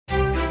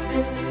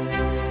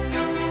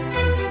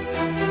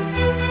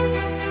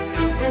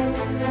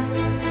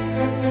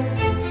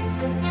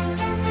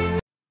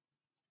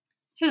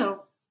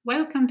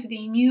to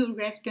the new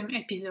RefDem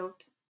episode.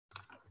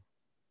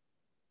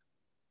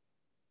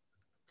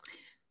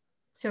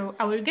 So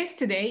our guest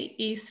today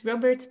is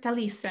Robert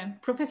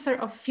Talisse, Professor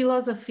of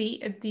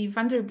Philosophy at the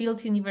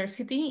Vanderbilt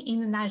University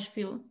in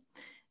Nashville.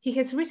 He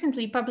has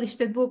recently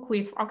published a book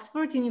with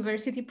Oxford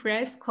University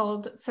Press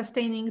called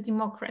Sustaining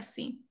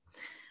Democracy,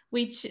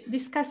 which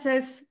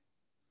discusses,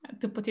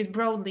 to put it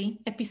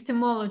broadly,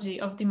 epistemology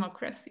of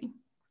democracy.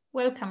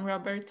 Welcome,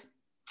 Robert.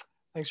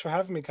 Thanks for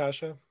having me,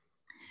 Kasia.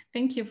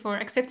 Thank you for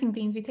accepting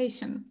the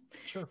invitation.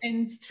 Sure.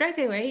 And straight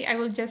away, I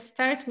will just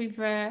start with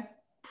a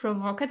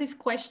provocative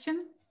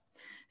question.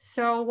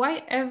 So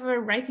why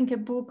ever writing a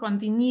book on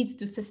the need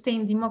to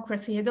sustain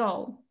democracy at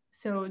all?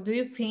 So do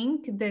you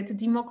think that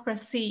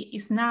democracy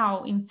is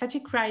now in such a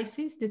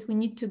crisis that we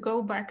need to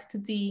go back to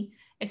the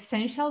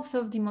essentials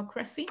of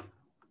democracy?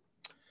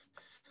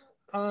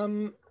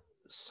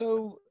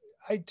 So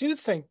I do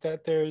think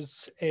that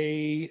there's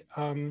a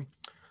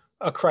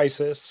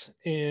crisis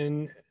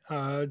in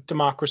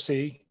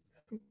democracy,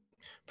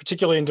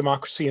 particularly in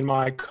democracy in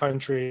my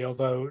country,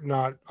 although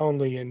not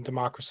only in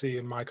democracy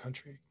in my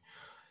country.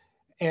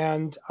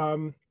 And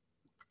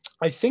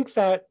I think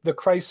that the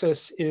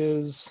crisis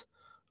is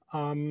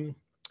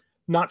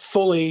not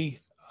fully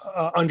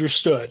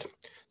understood.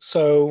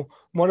 So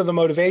one of the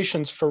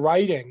motivations for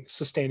writing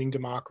Sustaining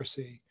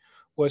Democracy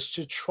was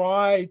to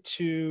try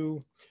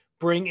to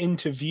bring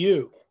into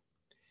view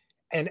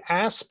an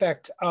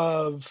aspect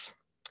of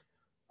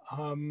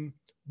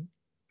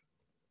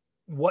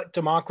what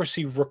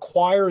democracy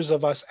requires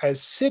of us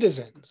as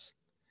citizens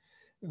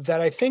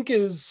that I think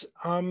is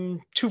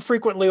too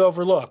frequently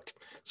overlooked.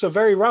 So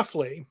very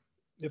roughly,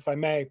 if I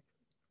may,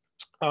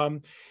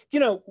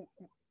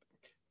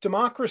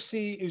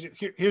 democracy,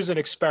 here's an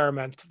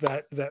experiment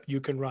that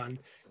you can run.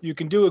 You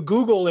can do a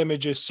Google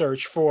images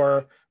search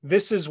for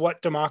this is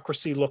what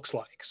democracy looks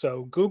like.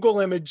 So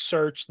Google image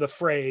search the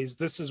phrase,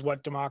 this is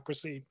what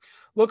democracy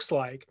looks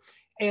like.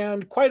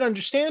 And quite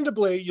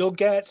understandably, you'll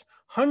get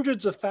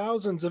hundreds of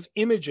thousands of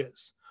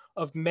images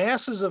of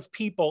masses of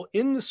people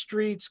in the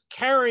streets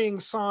carrying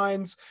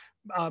signs,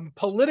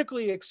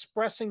 politically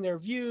expressing their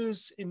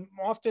views, and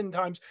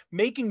oftentimes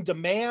making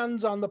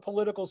demands on the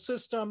political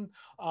system,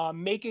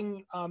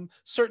 making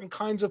certain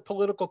kinds of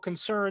political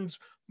concerns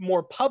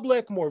more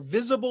public, more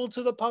visible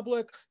to the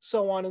public,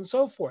 so on and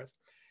so forth.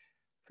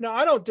 Now,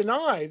 I don't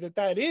deny that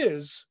that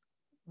is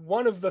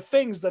one of the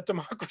things that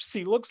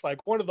democracy looks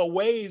like, one of the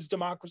ways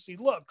democracy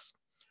looks.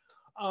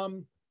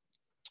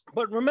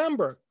 But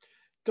remember,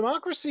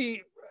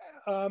 democracy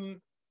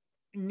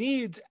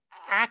needs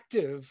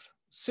active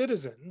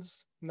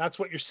citizens, and that's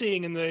what you're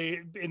seeing in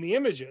the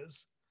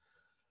images.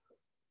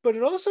 But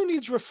it also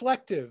needs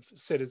reflective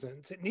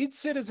citizens. It needs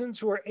citizens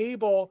who are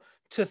able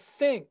to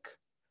think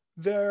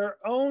their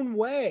own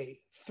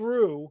way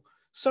through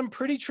some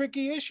pretty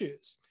tricky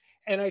issues.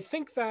 And I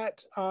think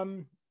that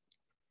when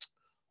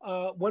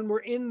we're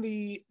in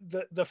the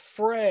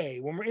fray,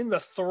 when we're in the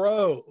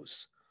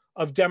throes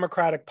of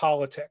democratic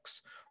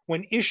politics,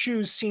 when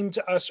issues seem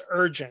to us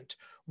urgent,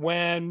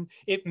 when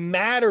it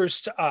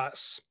matters to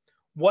us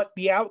what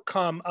the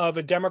outcome of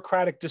a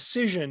democratic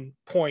decision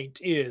point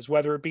is,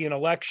 whether it be an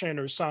election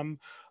or some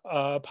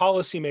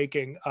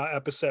policymaking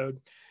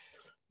episode,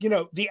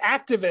 the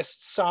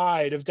activist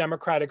side of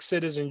democratic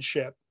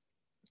citizenship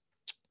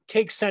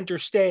takes center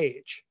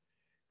stage,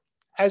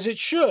 as it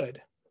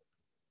should.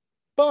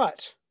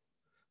 But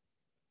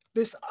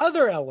this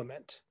other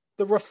element,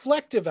 the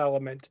reflective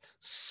element,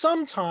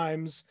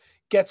 sometimes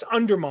gets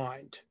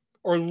undermined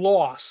or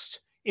lost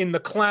in the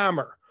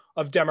clamor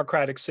of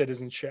democratic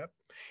citizenship.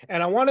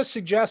 And I want to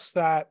suggest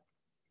that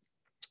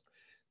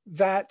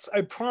that's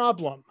a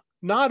problem,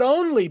 not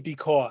only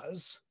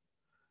because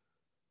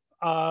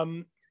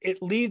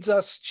it leads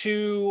us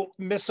to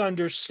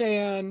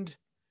misunderstand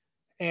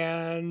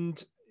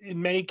and in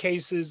many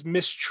cases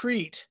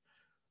mistreat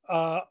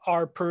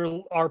our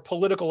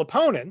political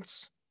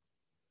opponents.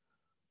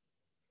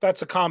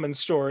 That's a common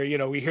story.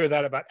 We hear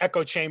that about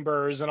echo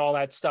chambers and all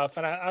that stuff.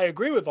 And I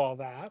agree with all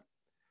that.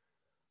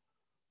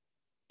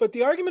 But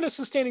the argument of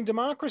sustaining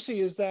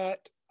democracy is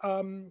that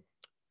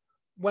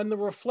when the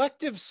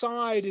reflective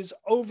side is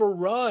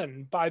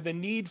overrun by the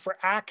need for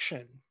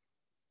action,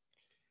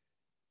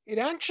 it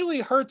actually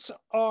hurts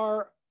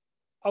our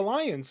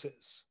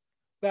alliances.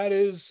 That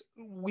is,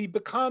 we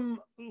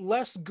become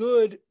less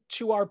good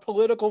to our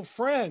political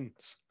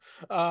friends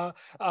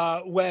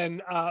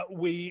when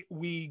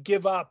we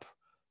give up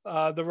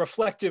the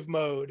reflective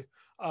mode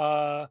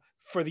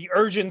for the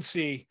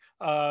urgency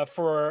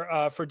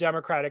for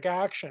democratic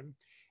action.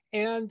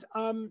 And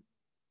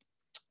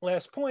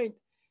last point,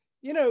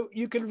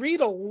 you can read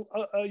a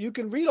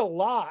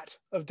lot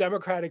of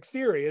democratic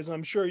theory, as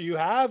I'm sure you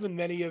have, and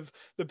many of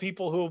the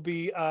people who will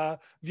be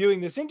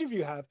viewing this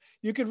interview have.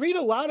 You could read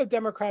a lot of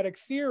democratic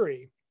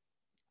theory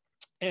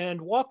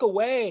and walk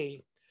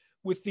away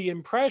with the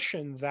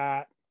impression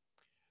that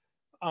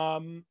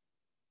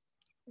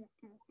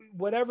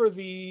whatever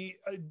the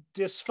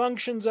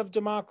dysfunctions of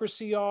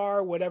democracy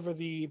are, whatever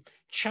the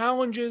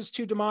challenges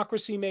to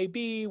democracy may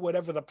be,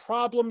 whatever the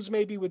problems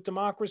may be with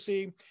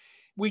democracy,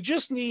 we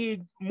just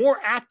need more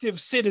active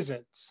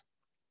citizens.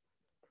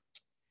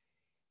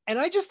 And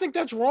I just think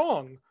that's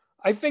wrong.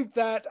 I think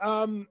that,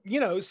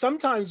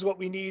 sometimes what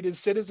we need is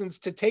citizens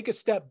to take a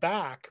step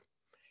back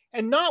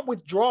and not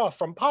withdraw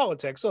from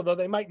politics, although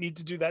they might need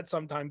to do that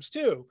sometimes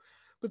too.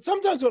 But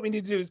sometimes what we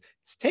need to do is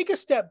take a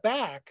step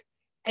back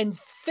and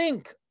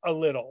think a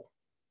little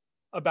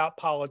about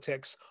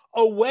politics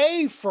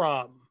away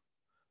from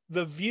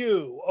the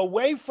view,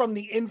 away from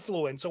the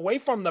influence, away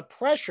from the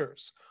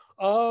pressures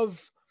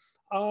of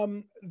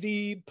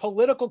the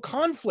political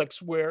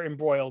conflicts we're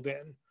embroiled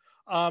in.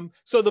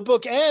 So the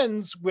book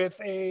ends with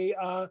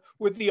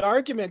the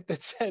argument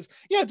that says,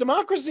 yeah,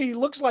 democracy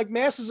looks like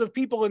masses of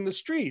people in the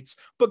streets,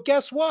 but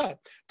guess what?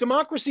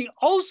 Democracy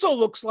also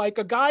looks like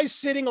a guy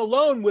sitting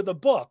alone with a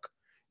book.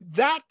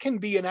 That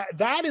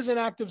is an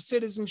act of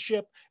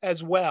citizenship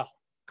as well.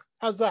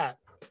 How's that?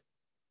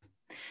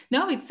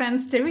 No, it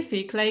sounds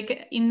terrific.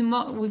 Like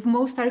with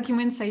most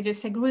arguments, I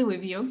just agree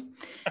with you.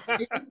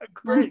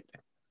 Great.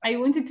 I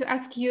wanted to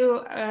ask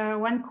you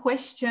one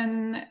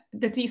question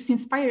that is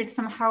inspired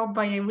somehow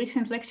by a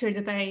recent lecture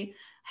that I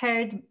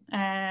heard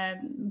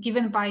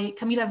given by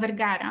Camila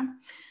Vergara,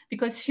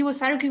 because she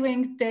was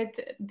arguing that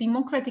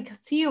democratic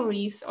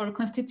theories or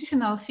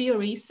constitutional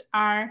theories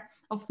are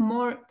of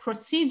more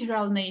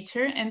procedural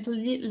nature and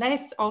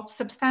less of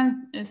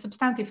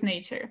substantive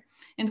nature.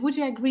 And would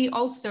you agree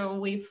also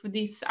with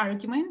this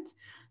argument,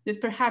 that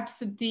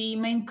perhaps the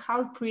main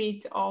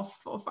culprit of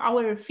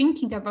our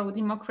thinking about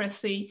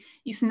democracy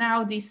is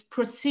now this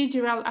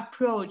procedural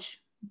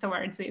approach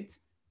towards it?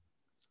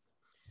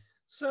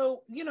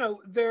 So,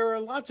 there are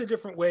lots of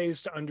different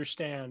ways to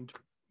understand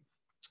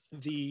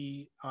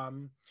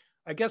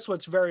I guess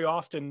what's very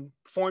often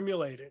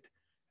formulated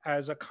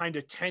as a kind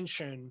of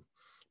tension,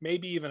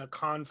 maybe even a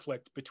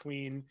conflict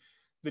between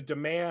the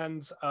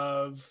demands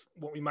of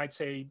what we might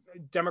say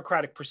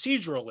democratic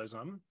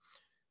proceduralism,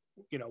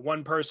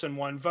 one person,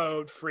 one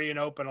vote, free and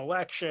open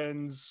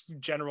elections,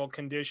 general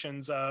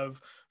conditions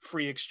of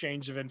free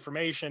exchange of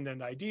information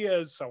and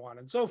ideas, so on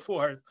and so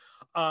forth,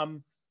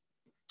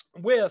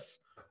 with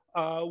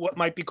what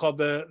might be called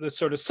the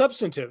sort of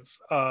substantive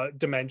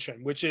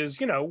dimension, which is,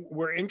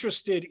 we're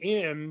interested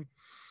in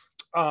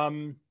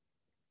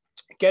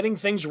getting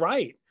things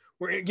right.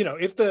 Where,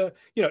 if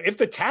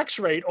the tax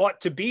rate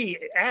ought to be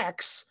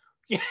X,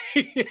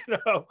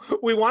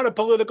 we want a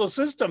political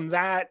system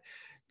that,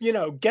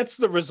 gets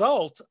the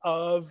result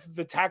of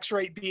the tax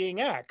rate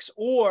being X.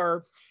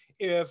 Or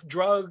if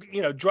drug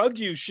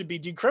use should be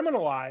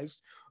decriminalized,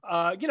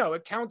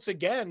 it counts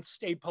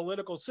against a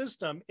political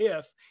system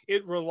if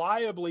it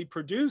reliably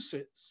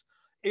produces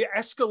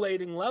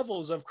escalating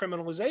levels of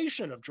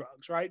criminalization of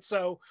drugs, right?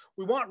 So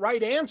we want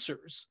right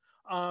answers,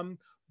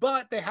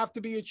 but they have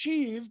to be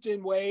achieved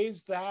in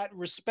ways that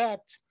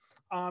respect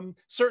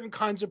certain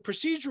kinds of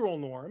procedural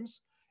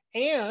norms.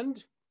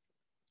 And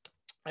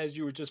as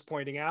you were just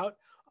pointing out,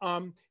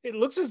 it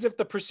looks as if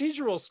the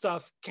procedural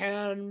stuff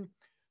can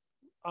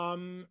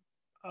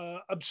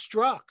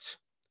obstruct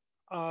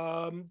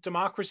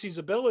democracy's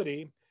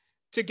ability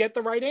to get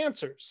the right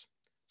answers.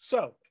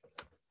 So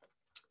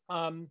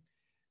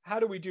how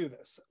do we do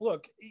this?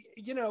 Look,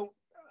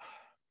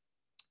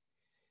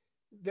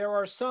 there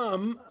are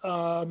some,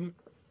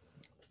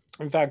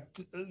 in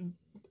fact,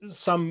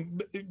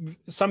 some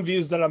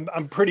views that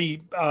I'm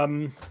pretty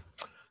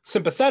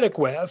sympathetic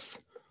with,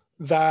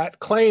 that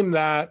claim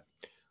that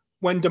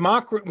when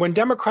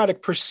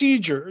democratic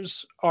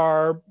procedures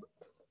are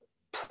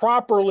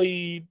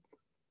properly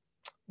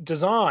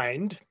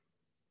designed,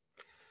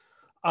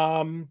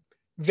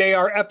 they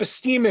are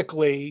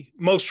epistemically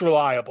most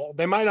reliable.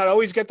 They might not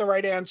always get the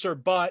right answer,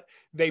 but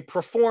they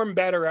perform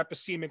better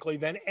epistemically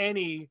than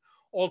any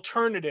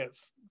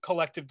alternative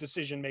collective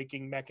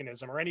decision-making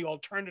mechanism or any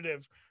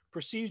alternative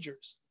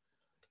procedures.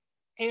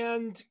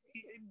 And,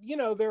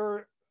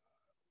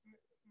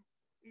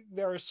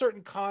 there are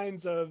certain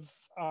kinds of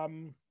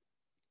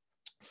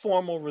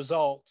formal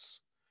results,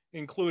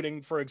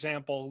 including, for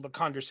example, the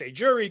Condorcet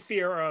jury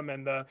theorem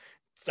and the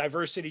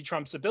diversity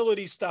trumps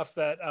ability stuff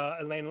that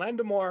Elaine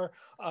Landemore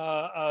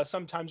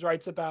sometimes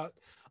writes about,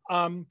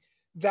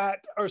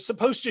 that are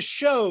supposed to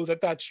show that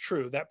that's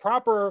true, that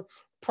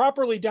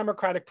properly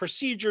democratic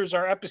procedures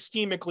are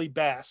epistemically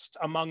best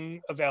among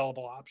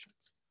available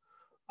options.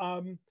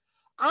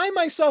 I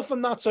myself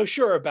am not so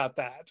sure about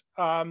that.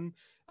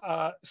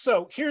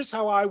 So here's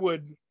how I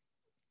would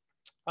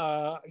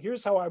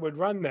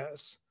run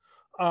this.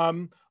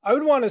 I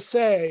would want to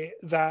say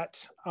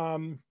that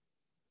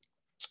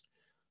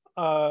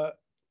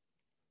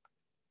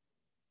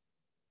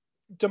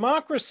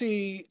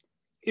democracy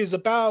is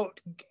about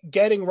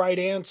getting right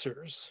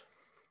answers,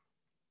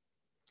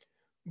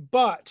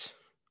 but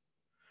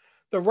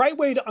the right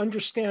way to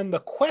understand the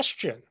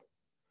question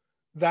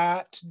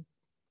that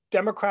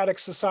democratic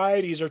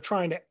societies are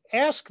trying to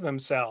ask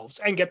themselves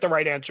and get the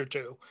right answer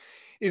to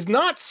is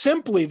not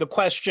simply the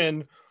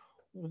question,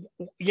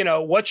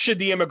 what should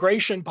the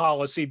immigration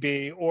policy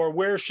be, or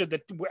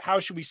how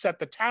should we set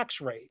the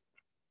tax rate?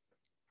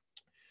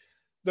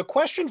 The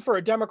question for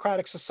a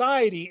democratic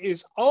society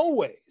is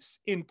always,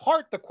 in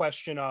part, the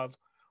question of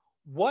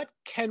what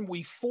can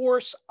we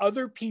force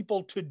other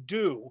people to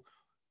do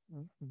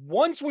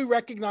once we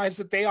recognize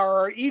that they are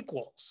our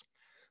equals.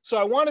 So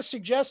I want to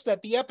suggest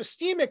that the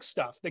epistemic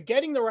stuff, the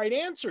getting the right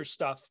answer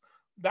stuff,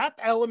 that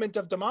element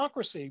of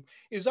democracy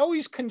is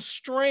always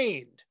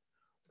constrained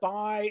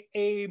by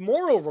a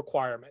moral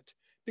requirement,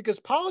 because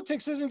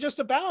politics isn't just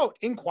about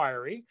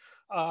inquiry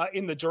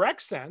in the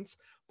direct sense.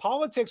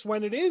 Politics,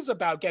 when it is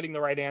about getting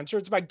the right answer,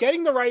 it's about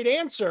getting the right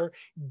answer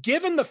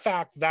given the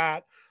fact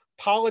that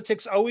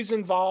politics always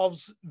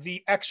involves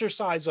the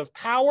exercise of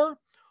power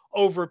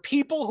over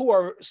people who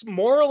are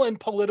moral and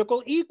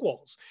political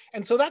equals.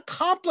 And so that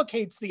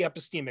complicates the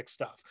epistemic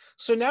stuff.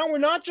 So now we're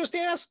not just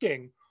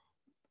asking,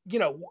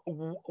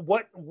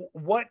 what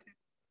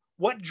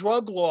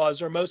drug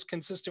laws are most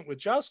consistent with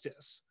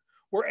justice.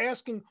 We're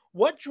asking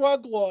what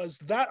drug laws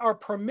that are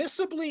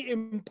permissibly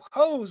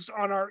imposed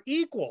on our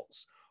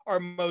equals are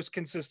most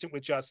consistent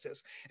with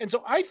justice. And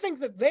so I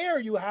think that there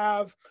you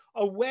have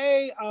a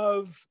way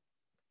of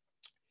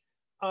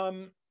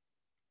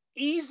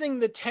easing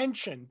the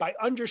tension by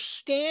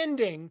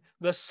understanding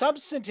the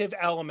substantive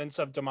elements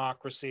of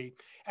democracy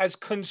as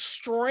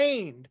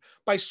constrained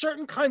by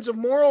certain kinds of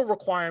moral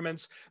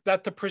requirements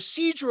that the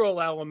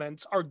procedural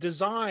elements are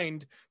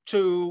designed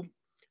to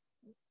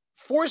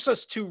force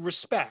us to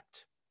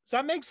respect. Does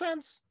that make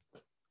sense?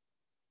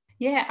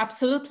 Yeah,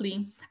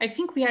 absolutely. I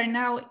think we are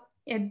now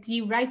at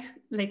the right,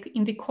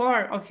 in the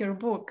core of your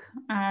book.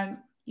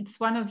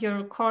 It's one of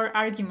your core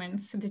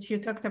arguments that you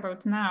talked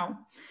about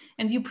now.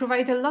 And you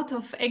provide a lot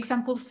of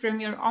examples from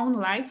your own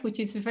life, which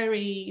is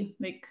very,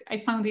 I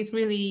found it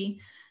really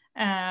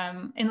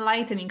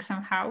enlightening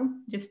somehow,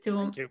 just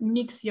to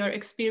mix your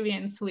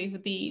experience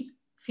with the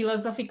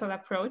philosophical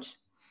approach.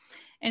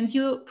 And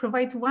you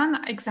provide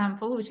one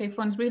example, which I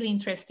found really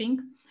interesting,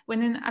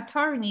 when an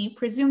attorney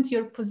presumed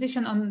your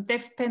position on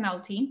death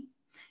penalty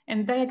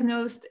and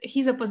diagnosed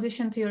his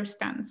opposition to your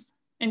stance.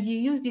 And you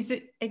use this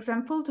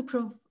example to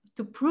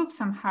prove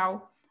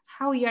somehow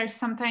how you are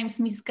sometimes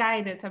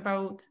misguided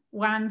about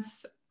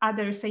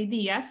others'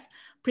 ideas,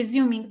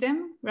 presuming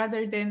them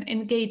rather than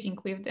engaging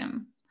with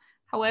them.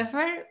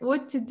 However,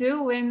 what to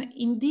do when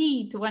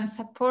indeed one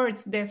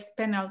supports death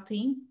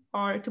penalty,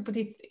 or to put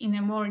it in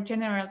a more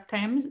general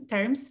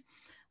terms,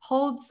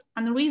 holds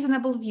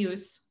unreasonable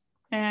views.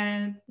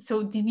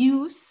 So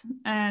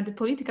the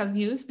political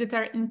views that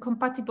are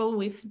incompatible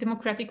with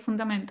democratic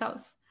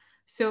fundamentals.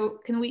 So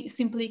can we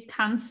simply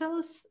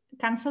cancel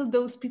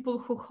those people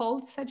who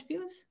hold such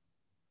views?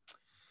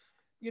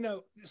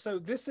 So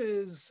this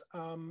is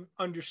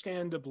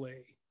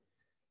understandably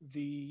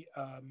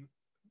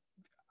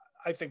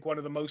I think one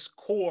of the most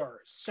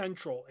core,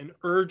 central, and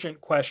urgent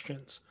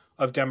questions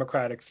of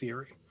democratic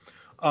theory.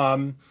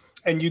 And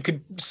you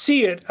could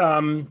see it,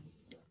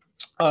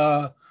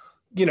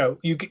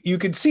 you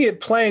could see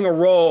it playing a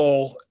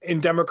role in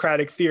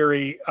democratic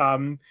theory,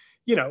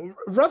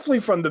 roughly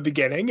from the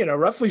beginning,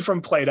 roughly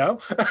from Plato,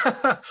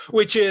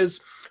 which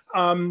is,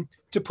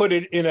 to put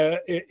it in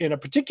a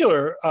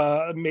particular,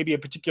 maybe a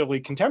particularly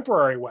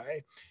contemporary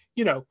way,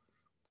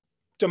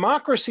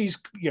 democracies,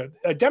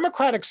 a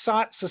democratic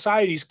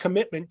society's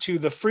commitment to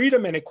the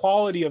freedom and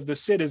equality of the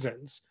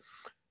citizens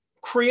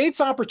creates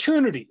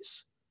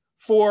opportunities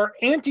for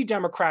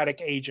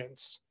anti-democratic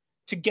agents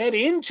to get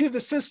into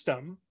the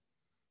system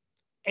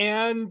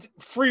and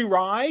free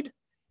ride,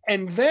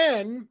 and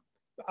then,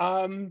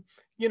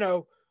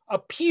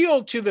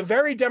 appeal to the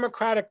very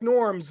democratic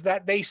norms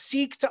that they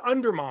seek to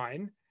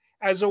undermine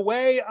as a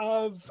way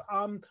of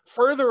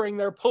furthering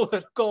their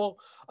political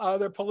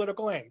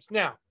aims.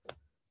 Now,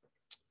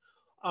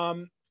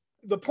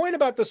 the point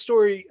about the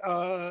story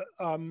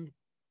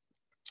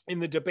in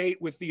the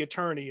debate with the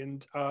attorney,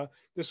 and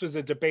this was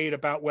a debate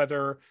about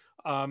whether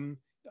in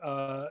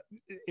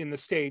the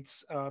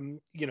states,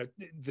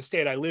 the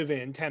state I live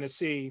in,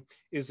 Tennessee,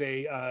 is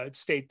a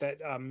state that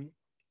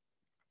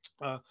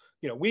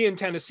we in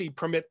Tennessee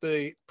permit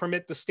the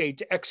state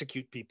to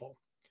execute people.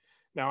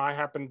 Now, I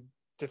happen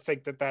to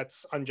think that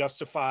that's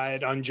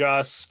unjustified,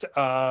 unjust,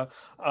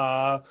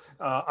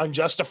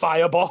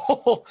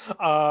 unjustifiable,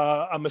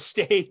 a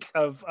mistake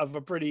of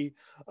a pretty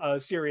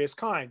serious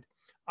kind.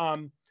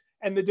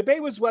 And the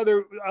debate was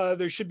whether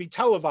there should be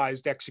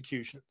televised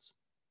executions.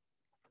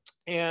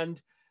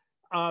 And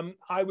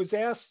I was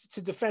asked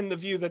to defend the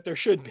view that there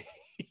should be,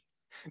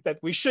 that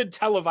we should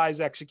televise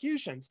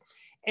executions.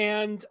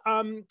 And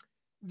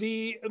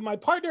my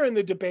partner in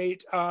the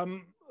debate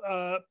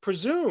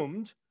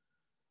presumed,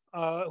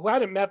 who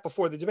hadn't met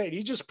before the debate,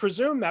 he just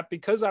presumed that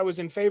because I was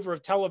in favor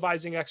of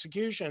televising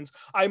executions,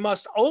 I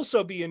must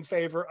also be in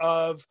favor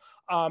of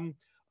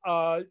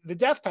the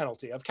death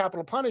penalty, of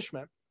capital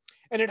punishment.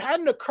 And it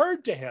hadn't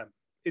occurred to him,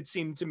 it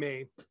seemed to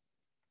me,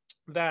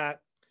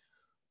 that,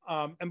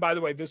 and by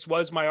the way, this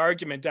was my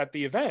argument at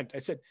the event. I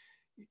said,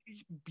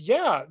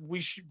 yeah,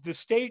 the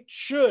state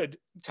should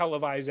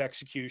televise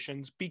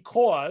executions,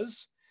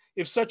 because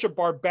if such a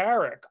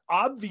barbaric,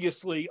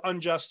 obviously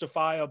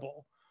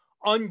unjustifiable,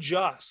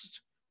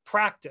 unjust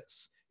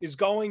practice is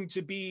going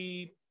to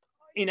be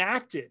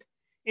enacted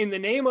in the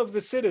name of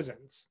the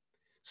citizens,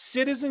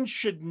 citizens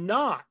should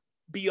not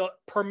be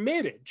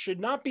permitted, should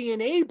not be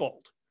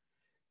enabled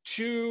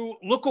to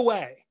look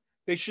away.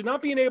 They should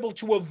not be enabled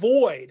to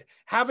avoid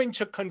having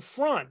to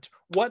confront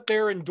what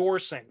they're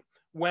endorsing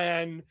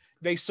when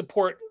they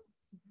support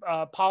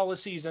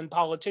policies and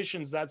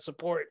politicians that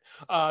support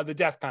the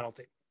death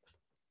penalty.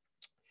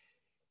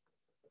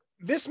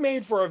 This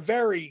made for a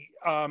very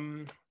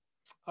odd,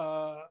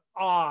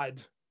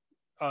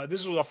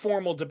 this was a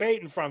formal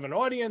debate in front of an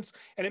audience,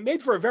 and it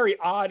made for a very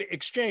odd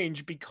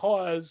exchange,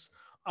 because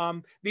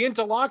the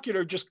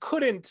interlocutor just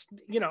couldn't,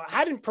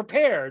 hadn't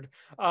prepared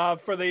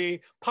for the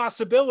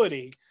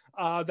possibility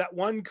that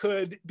one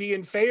could be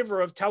in favor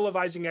of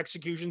televising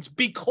executions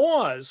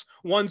because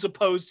one's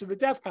opposed to the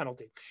death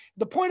penalty.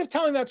 The point of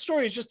telling that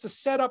story is just to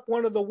set up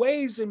one of the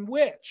ways in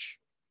which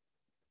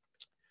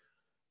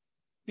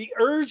the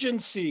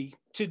urgency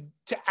to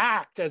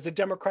act as a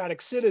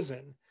democratic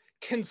citizen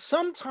can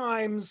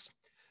sometimes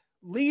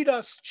lead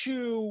us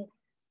to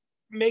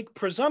make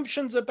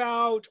presumptions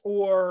about,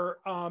 or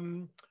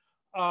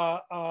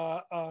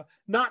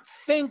not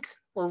think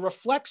or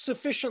reflect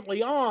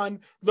sufficiently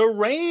on the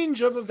range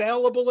of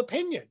available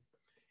opinion.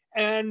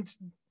 And,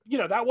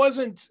 that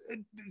wasn't,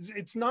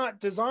 it's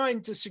not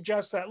designed to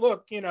suggest that,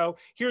 look,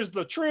 here's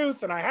the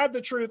truth and I had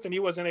the truth and he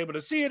wasn't able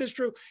to see it as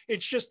true.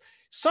 It's just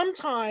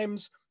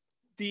sometimes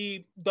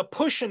the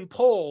push and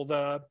pull,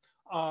 the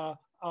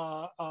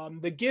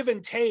give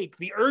and take,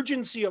 the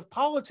urgency of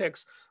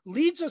politics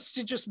leads us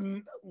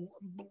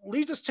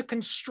to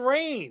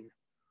constrain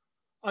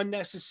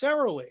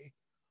unnecessarily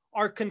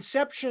our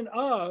conception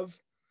of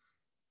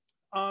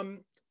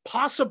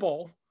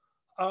possible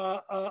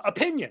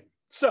opinion.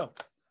 So,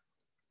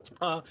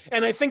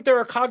 and I think there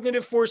are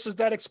cognitive forces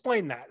that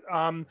explain that.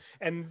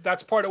 And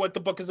that's part of what the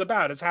book is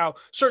about, is how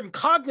certain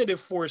cognitive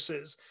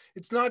forces,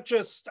 it's not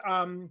just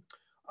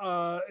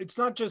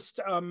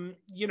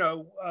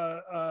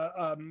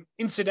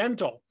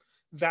incidental,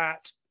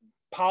 that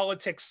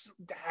politics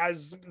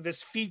has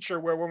this feature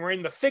where when we're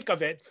in the thick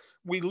of it,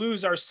 we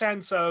lose our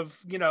sense of,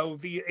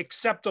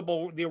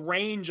 the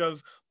range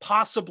of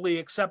possibly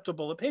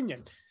acceptable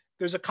opinion.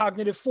 There's a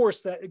cognitive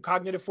forces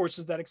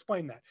that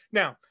explain that.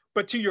 Now,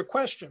 but to your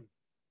question,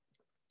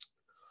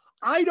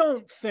 I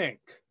don't think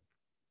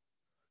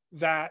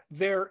that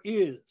there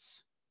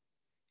is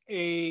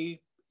a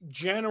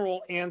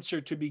general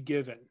answer to be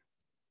given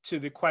to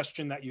the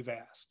question that you've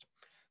asked.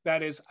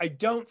 That is, I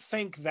don't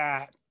think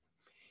that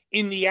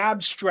in the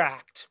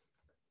abstract,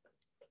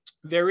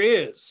 there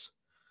is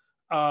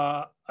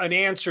an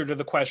answer to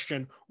the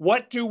question,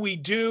 what do we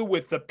do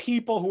with the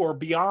people who are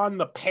beyond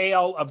the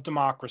pale of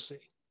democracy?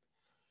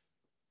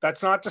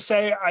 That's not to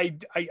say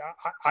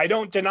I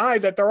don't deny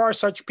that there are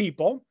such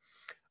people.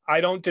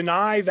 I don't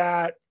deny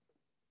that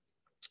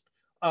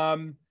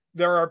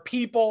there are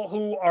people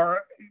who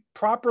are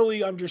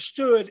properly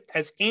understood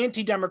as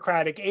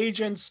anti-democratic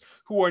agents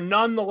who are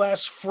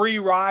nonetheless free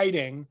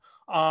riding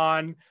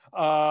on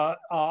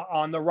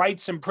the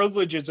rights and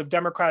privileges of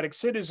democratic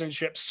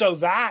citizenship so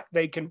that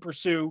they can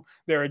pursue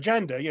their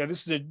agenda.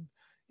 This is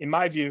in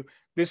my view,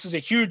 this is a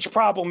huge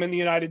problem in the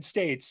United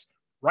States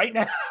right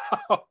now,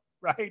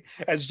 right?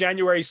 As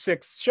January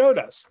 6th showed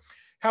us.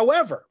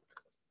 However,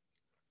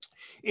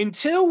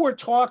 until we're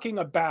talking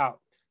about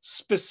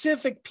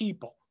specific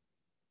people,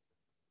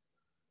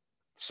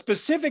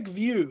 specific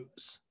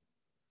views,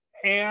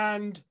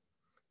 and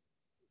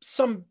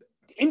some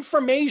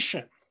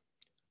information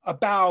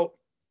about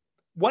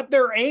what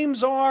their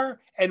aims are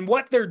and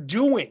what they're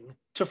doing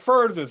to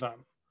further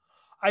them,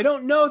 I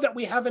don't know that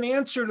we have an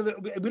answer to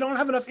we don't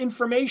have enough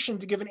information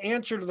to give an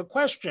answer to the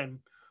question,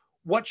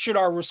 what should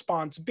our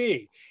response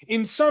be?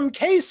 In some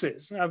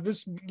cases, now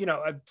this,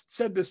 I've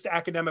said this to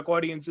academic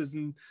audiences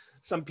and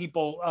some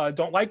people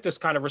don't like this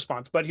kind of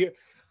response, but here,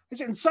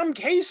 in some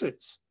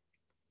cases,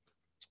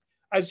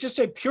 as just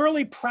a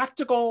purely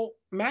practical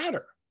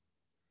matter,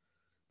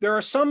 there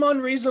are some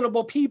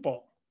unreasonable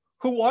people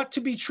who ought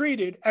to be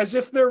treated as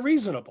if they're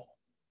reasonable.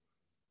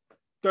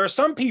 There are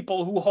some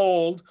people who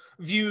hold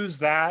views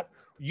that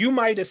you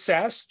might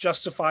assess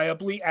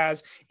justifiably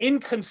as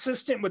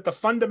inconsistent with the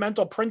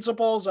fundamental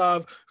principles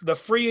of the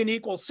free and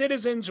equal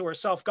citizens who are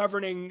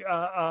self-governing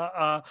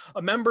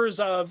members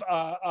of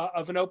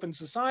an open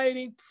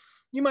society.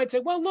 You might say,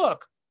 well,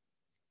 look,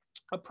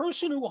 a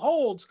person who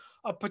holds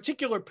a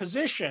particular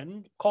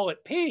position, call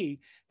it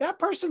P, that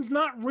person's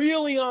not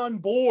really on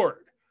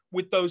board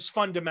with those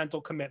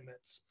fundamental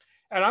commitments.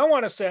 And I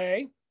want to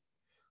say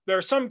there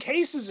are some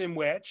cases in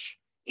which,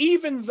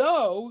 even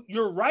though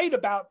you're right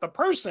about the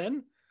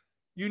person,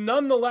 you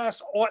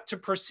nonetheless ought to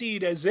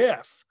proceed as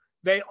if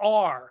they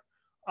are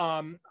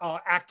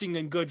acting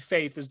in good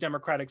faith as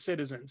democratic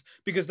citizens,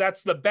 because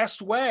that's the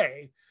best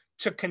way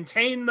to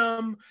contain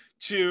them,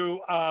 to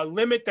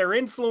limit their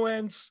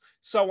influence,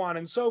 so on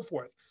and so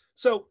forth.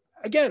 So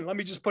again, let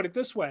me just put it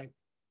this way.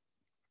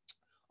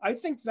 I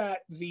think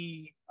that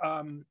the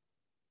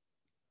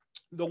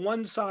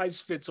one size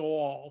fits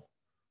all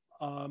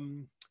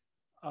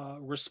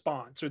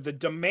response, or the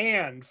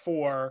demand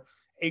for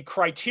a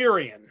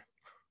criterion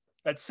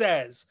that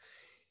says,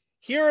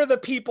 here are the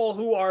people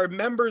who are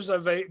members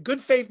of a good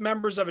faith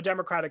members of a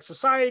democratic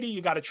society.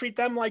 You got to treat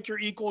them like your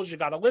equals. You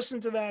got to listen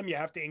to them. You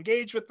have to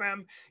engage with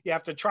them. You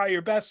have to try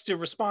your best to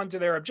respond to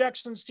their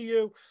objections to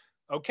you.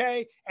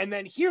 Okay. And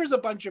then here's a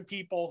bunch of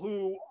people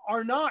who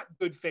are not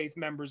good faith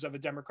members of a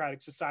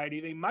democratic society.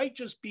 They might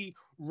just be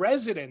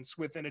residents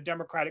within a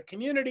democratic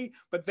community,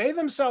 but they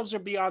themselves are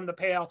beyond the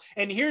pale.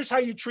 And here's how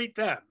you treat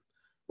them,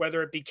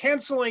 whether it be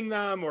canceling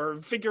them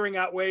or figuring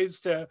out ways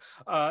to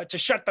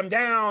shut them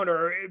down,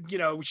 or, you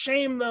know,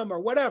 shame them or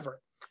whatever.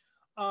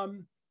 I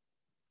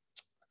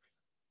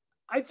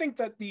think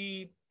that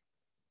the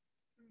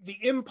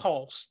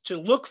impulse to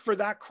look for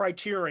that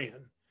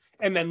criterion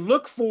and then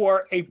look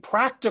for a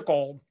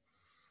practical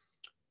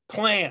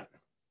plan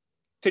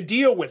to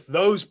deal with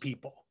those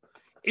people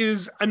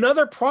is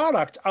another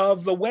product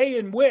of the way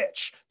in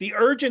which the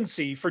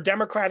urgency for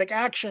democratic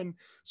action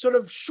sort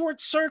of short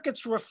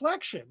circuits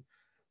reflection.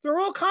 There are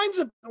all kinds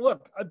of,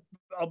 look,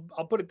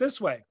 I'll put it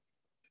this way.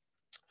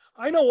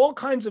 I know all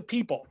kinds of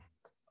people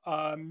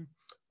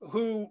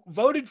who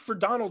voted for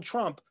Donald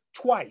Trump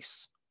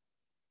twice.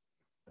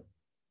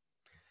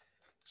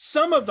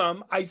 Some of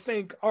them, I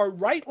think, are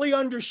rightly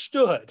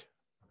understood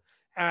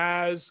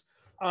as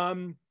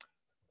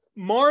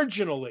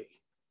marginally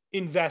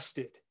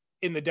invested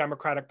in the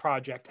democratic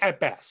project at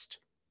best.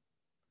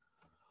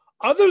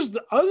 Others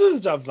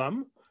of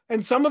them,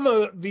 and some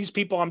of these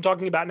people I'm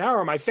talking about now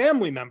are my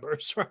family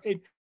members, right?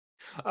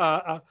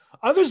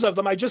 Others of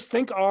them I just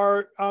think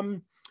are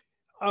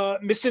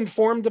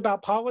misinformed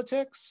about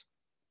politics,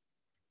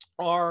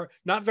 are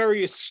not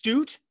very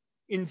astute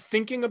in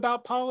thinking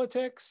about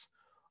politics,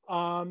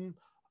 are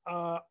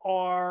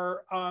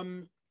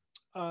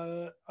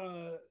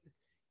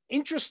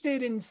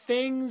interested in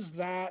things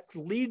that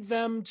lead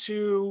them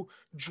to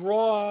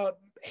draw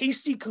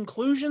hasty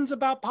conclusions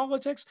about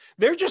politics.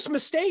 They're just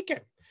mistaken.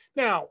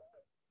 Now,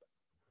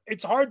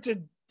 it's hard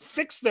to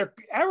fix their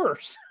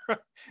errors.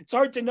 It's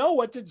hard to know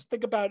what to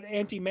think about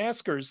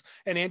anti-maskers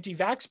and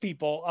anti-vax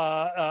people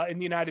in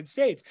the United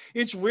States.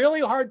 It's really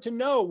hard to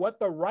know what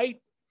the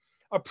right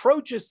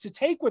approach is to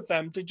take with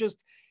them to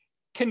just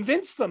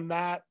convince them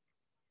that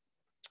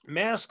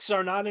masks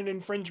are not an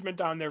infringement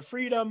on their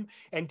freedom,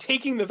 and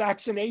taking the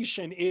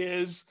vaccination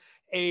is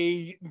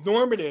a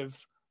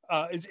normative,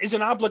 is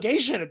an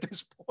obligation at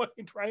this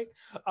point, right?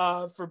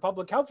 For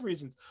public health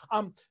reasons.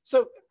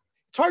 So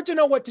it's hard to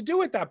know what to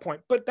do at that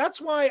point, but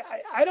that's why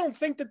I don't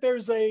think that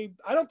there's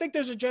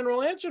a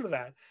general answer to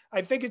that.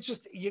 I think it's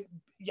just, you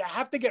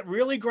have to get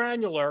really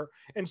granular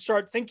and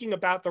start thinking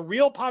about the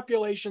real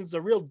populations,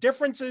 the real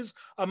differences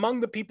among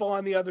the people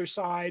on the other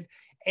side,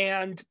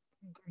 and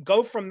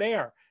go from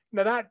there.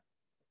 Now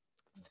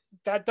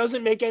that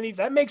doesn't make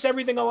that makes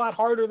everything a lot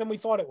harder than we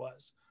thought it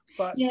was.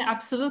 But yeah,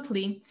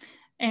 absolutely.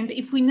 And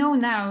if we know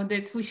now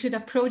that we should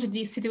approach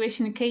this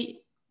situation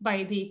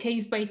by the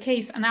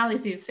case-by-case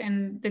analysis,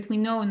 and that we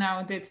know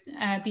now that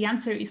the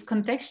answer is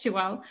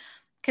contextual,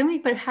 can we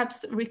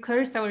perhaps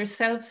recurse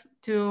ourselves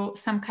to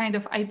some kind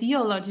of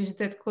ideologies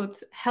that could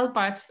help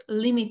us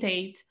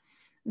limitate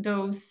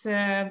those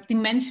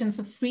dimensions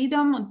of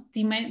freedom,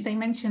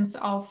 dimensions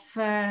of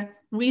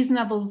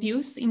reasonable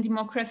views in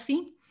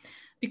democracy?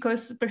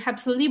 Because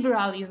perhaps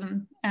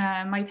liberalism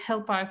might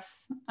help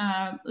us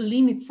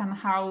limit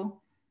somehow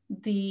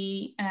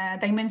the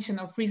dimension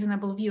of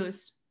reasonable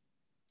views.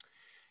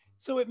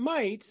 So it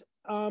might.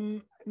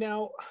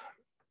 Now,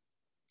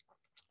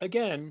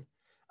 again,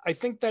 I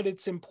think that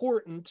it's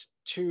important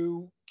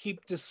to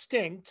keep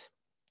distinct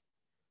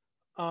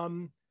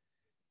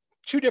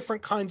two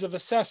different kinds of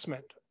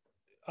assessment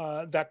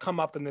that come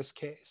up in this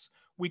case.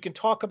 We can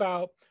talk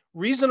about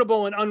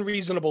reasonable and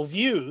unreasonable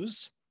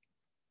views,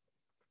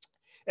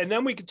 and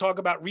then we can talk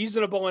about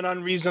reasonable and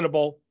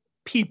unreasonable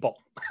people,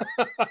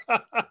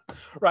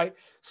 right?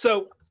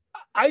 So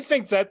I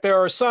think that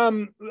there are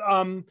some,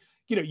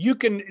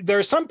 there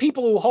are some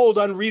people who hold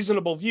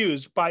unreasonable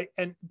views. By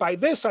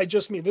this, I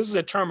just mean, this is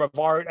a term of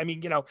art. I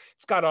mean,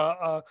 it's got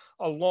a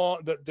long,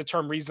 the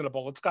term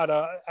reasonable, it's got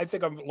I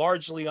think a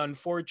largely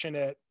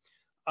unfortunate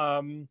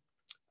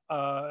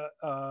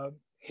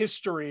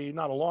history,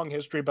 not a long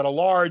history, but a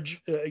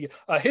large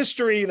a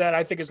history that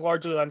I think is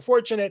largely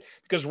unfortunate,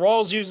 because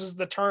Rawls uses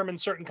the term in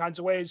certain kinds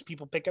of ways.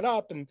 People pick it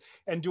up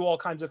and do all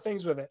kinds of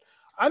things with it.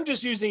 I'm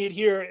just using it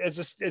here as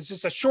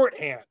just a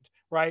shorthand,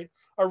 right?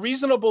 A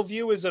reasonable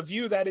view is a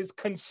view that is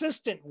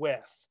consistent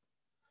with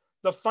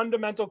the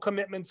fundamental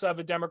commitments of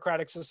a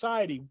democratic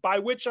society, by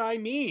which I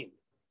mean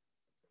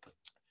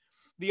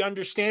the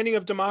understanding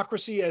of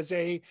democracy as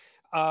a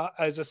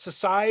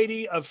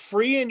society of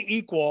free and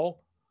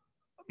equal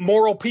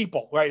moral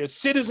people, right? As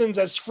citizens,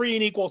 as free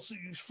and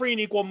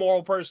equal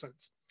moral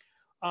persons.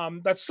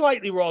 That's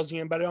slightly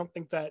Rawlsian, but I don't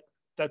think that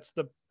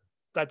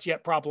that's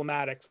yet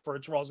problematic for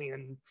its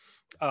Rawlsian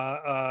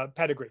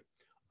pedigree.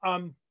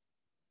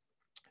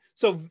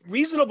 So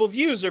reasonable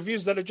views are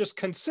views that are just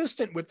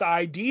consistent with the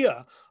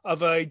idea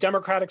of a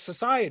democratic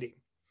society.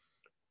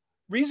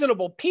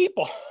 Reasonable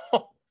people,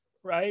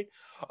 right,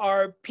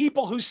 are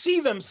people who see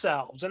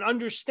themselves and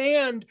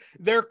understand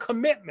their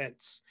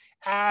commitments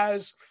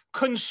as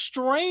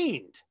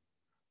constrained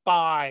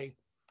by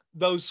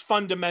those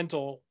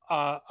fundamental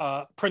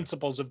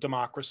principles of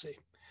democracy.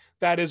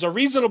 That is, a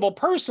reasonable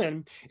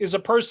person is a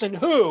person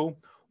who,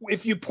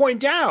 if you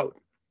point out,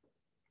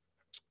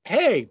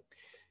 hey,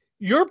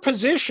 your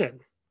position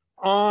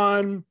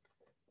on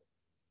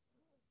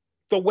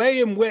the way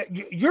in which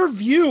your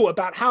view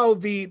about how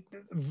the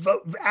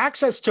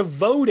access to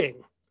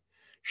voting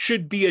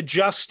should be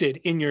adjusted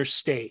in your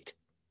state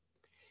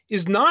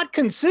is not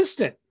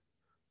consistent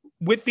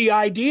with the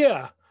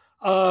idea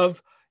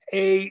of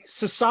a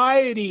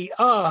society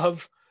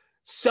of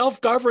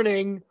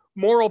self-governing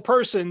moral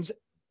persons,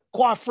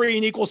 qua free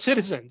and equal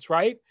citizens,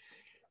 right?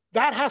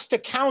 That has to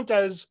count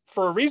as,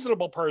 for a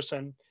reasonable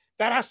person,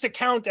 that has to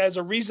count as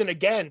a reason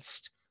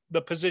against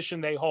the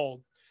position they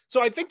hold.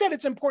 So I think that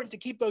it's important to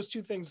keep those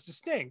two things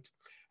distinct.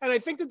 And I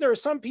think that there are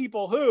some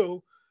people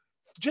who,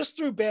 just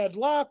through bad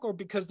luck or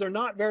because they're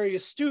not very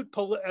astute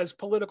as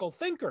political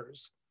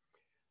thinkers,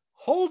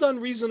 hold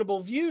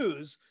unreasonable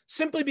views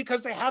simply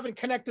because they haven't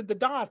connected the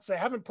dots, they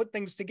haven't put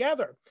things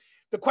together.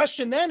 The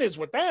question then is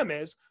with them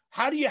is,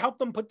 how do you help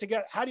them put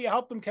together, how do you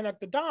help them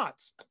connect the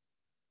dots?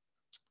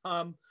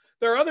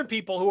 There are other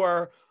people who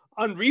are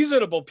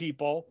unreasonable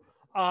people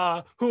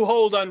who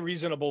hold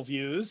unreasonable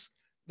views.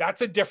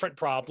 That's a different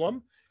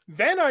problem.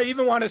 Then I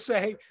even want to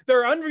say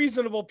there are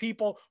unreasonable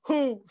people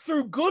who,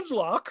 through good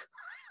luck,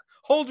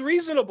 hold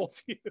reasonable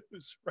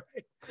views,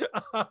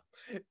 right?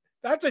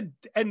 That's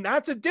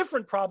a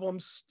different problem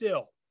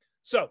still.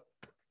 So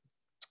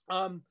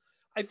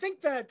I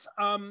think that,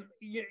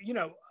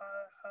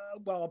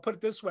 well, I'll put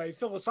it this way,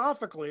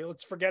 philosophically,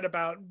 let's forget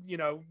about,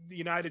 the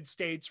United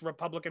States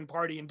Republican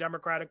Party and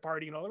Democratic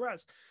Party and all the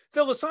rest.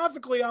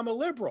 Philosophically, I'm a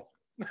liberal.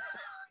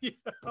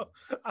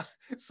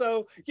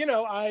 So,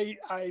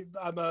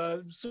 I'm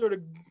a sort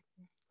of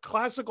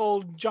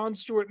classical John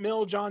Stuart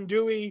Mill, John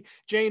Dewey,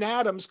 Jane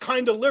Addams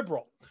kind of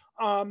liberal.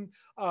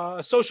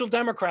 Social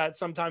democrat,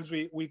 sometimes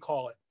we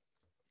call it.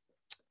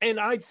 And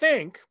I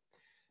think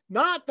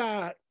not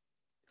that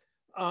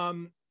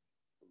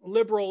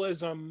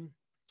liberalism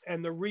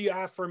and the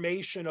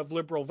reaffirmation of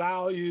liberal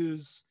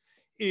values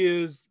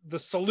is the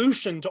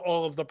solution to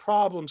all of the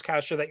problems,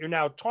 Kasia, that you're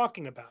now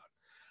talking about.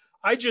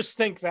 I just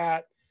think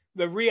that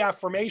the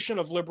reaffirmation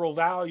of liberal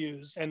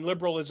values and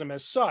liberalism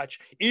as such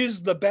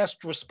is the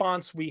best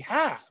response we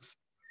have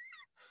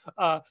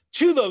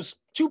to those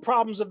two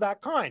problems of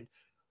that kind.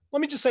 Let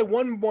me just say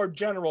one more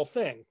general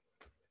thing.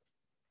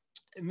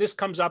 And this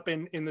comes up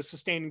in the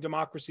Sustaining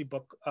Democracy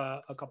book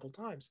a couple of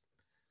times.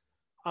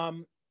 A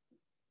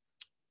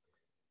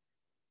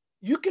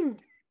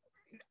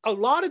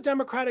lot of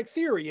democratic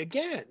theory,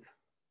 again,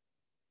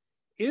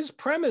 is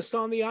premised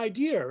on the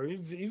idea, or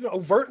even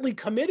overtly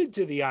committed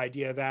to the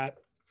idea that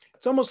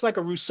it's almost like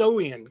a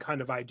Rousseauian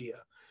kind of idea,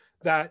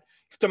 that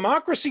if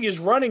democracy is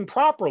running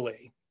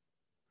properly,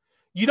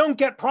 you don't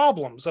get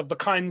problems of the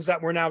kinds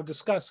that we're now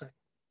discussing.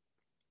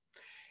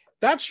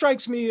 That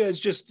strikes me as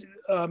just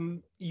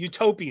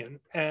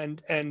utopian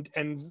and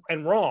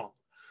wrong.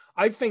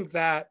 I think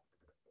that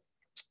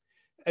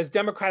as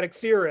democratic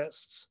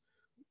theorists,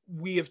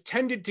 we have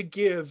tended to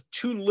give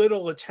too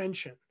little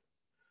attention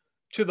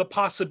to the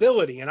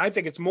possibility, and I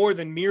think it's more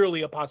than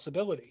merely a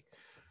possibility.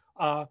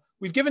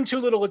 We've given too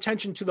little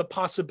attention to the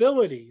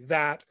possibility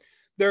that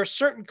there are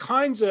certain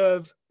kinds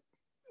of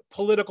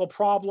political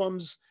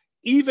problems,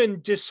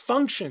 even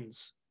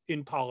dysfunctions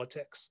in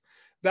politics,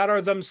 that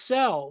are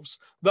themselves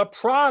the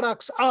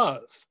products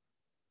of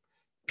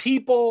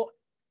people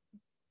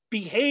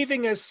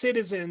behaving as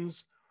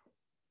citizens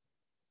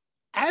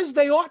as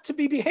they ought to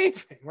be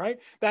behaving, right?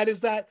 That is,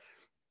 that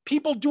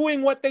people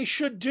doing what they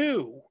should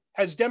do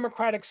as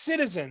democratic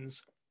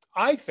citizens,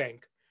 I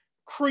think,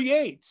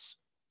 creates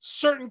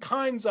certain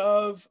kinds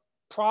of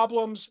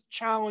problems,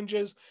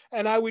 challenges,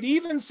 and I would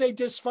even say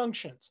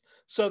dysfunctions.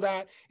 So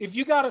that if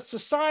you got a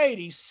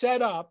society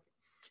set up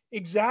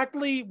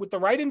exactly with the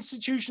right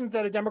institutions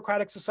that a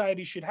democratic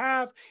society should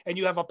have, and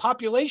you have a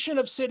population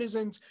of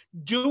citizens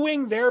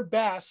doing their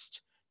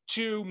best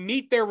to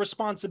meet their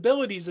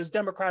responsibilities as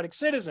democratic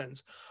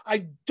citizens,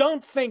 I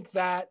don't think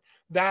that's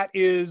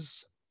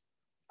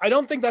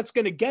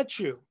going to get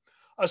you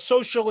a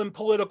social and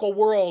political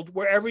world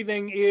where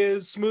everything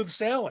is smooth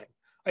sailing.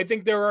 I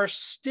think there are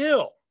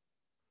still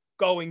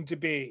going to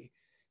be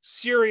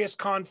serious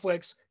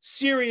conflicts,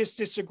 serious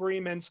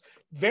disagreements,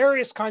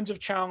 various kinds of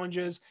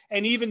challenges,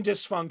 and even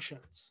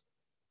dysfunctions.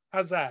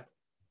 How's that?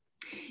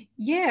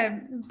 Yeah,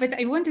 but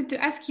I wanted to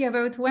ask you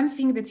about one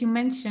thing that you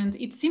mentioned.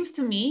 It seems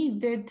to me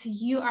that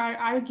you are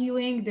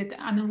arguing that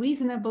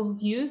unreasonable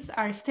views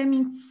are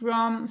stemming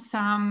from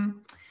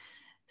some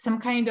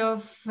kind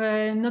of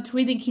not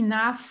reading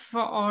enough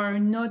or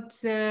not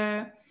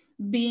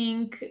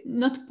being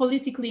not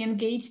politically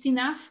engaged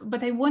enough.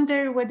 But I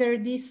wonder whether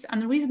these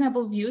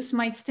unreasonable views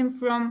might stem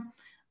from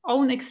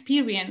own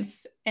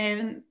experience,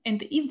 and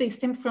if they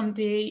stem from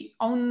the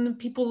own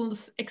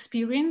people's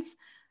experience,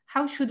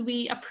 how should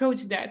we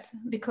approach that?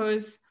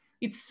 Because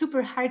it's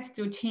super hard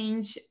to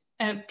change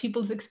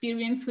people's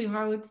experience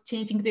without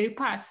changing their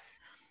past.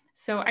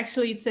 So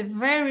actually, it's a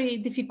very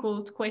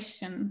difficult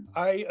question.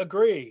 I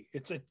agree.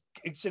 It's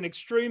an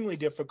extremely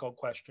difficult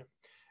question.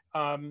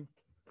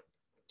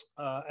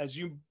 As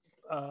you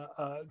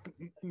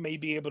may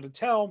be able to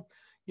tell,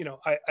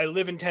 I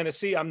live in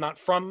Tennessee. I'm not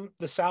from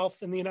the South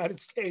in the United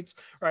States,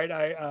 right?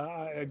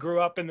 I grew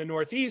up in the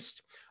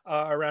Northeast,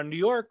 around New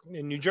York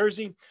and New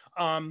Jersey.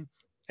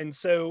 And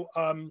so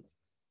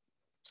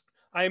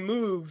I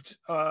moved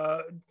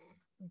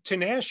to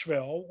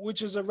Nashville,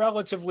 which is a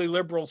relatively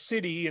liberal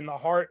city in the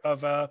heart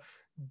of a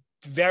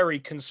very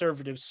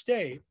conservative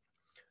state.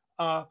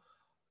 I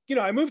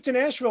moved to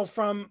Nashville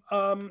from,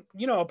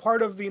 a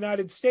part of the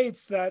United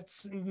States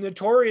that's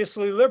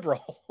notoriously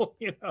liberal,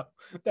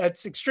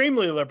 that's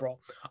extremely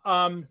liberal.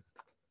 And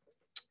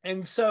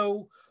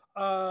so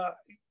one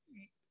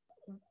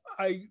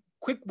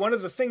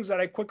of the things that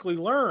I quickly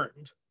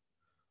learned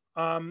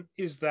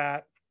is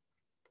that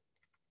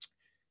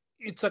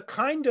it's a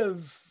kind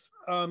of,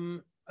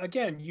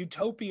 again,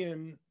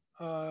 utopian,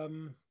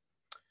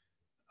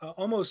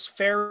 almost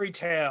fairy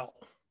tale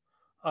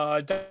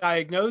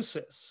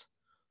diagnosis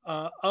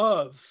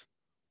of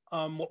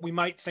what we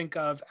might think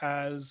of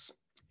as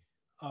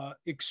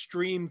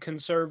extreme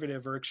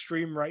conservative or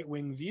extreme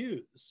right-wing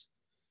views,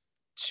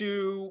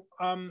 to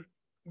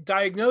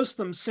diagnose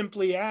them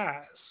simply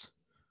as,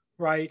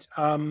 right,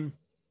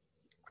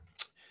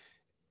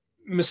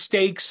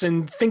 mistakes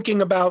in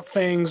thinking about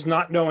things,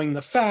 not knowing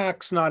the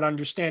facts, not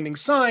understanding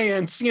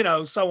science,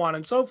 so on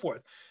and so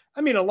forth.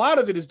 I mean, a lot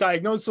of it is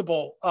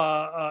diagnosable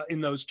in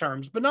those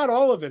terms, but not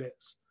all of it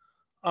is.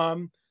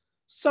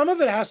 Some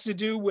of it has to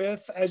do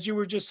with, as you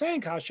were just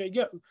saying,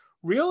 Kasia,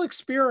 real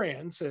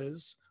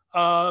experiences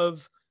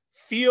of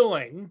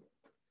feeling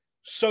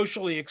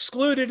socially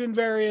excluded in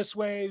various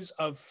ways,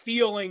 of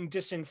feeling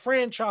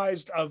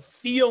disenfranchised, of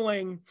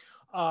feeling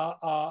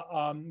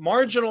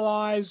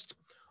marginalized.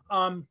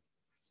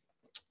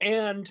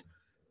 And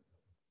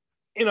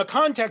in a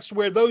context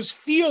where those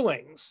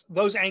feelings,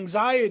 those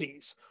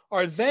anxieties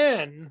are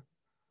then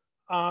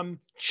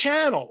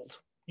channeled,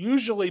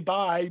 usually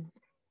by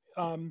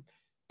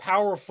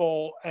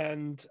powerful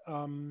and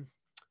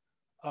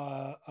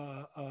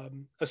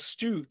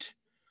astute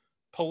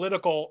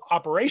political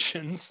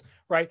operations,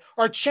 right,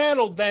 are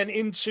channeled then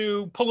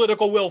into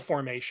political will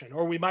formation,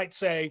 or we might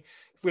say,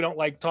 if we don't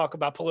like talk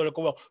about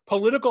political will,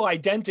 political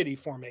identity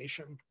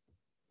formation,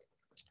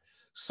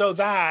 so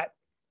that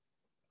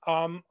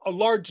a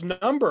large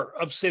number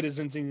of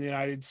citizens in the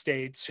United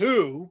States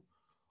who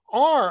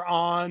are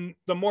on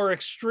the more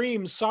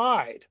extreme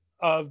side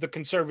of the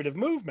conservative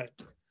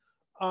movement,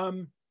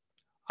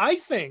 I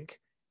think,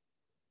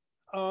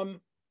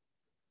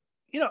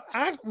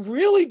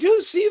 really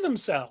do see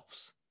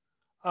themselves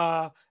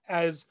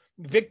as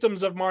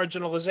victims of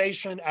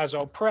marginalization, as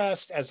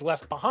oppressed, as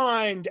left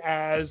behind,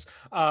 as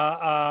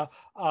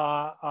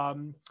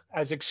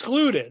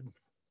excluded.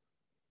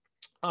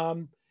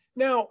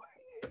 Now,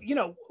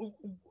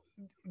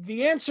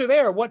 the answer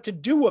there, what to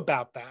do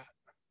about that,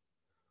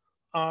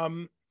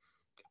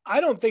 I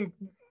don't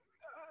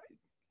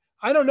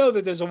know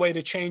that there's a way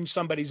to change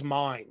somebody's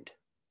mind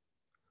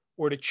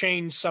or to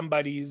change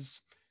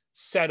somebody's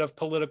set of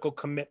political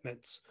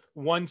commitments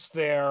once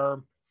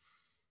their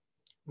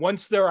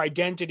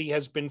identity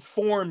has been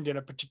formed in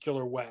a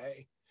particular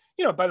way.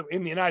 By the way,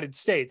 in the United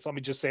States, let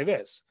me just say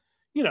this,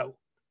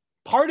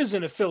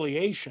 partisan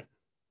affiliation,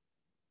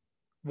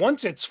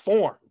 once it's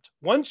formed,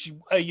 once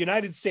a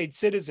United States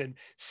citizen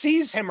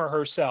sees him or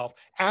herself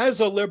as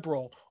a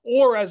liberal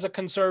or as a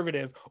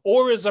conservative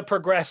or as a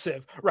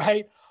progressive,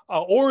 right,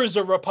 or as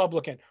a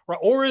Republican, right,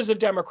 or as a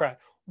Democrat,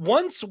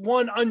 once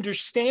one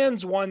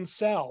understands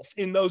oneself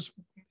in those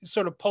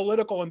sort of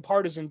political and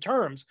partisan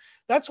terms,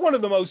 that's one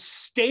of the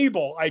most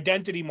stable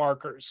identity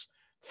markers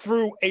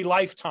through a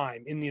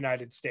lifetime in the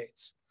United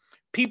States.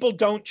 People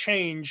don't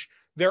change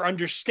their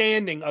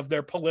understanding of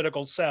their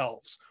political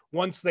selves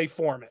once they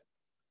form it.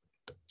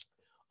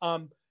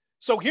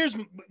 So here's,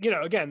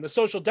 again, the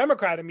social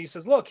democrat in me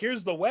says, look,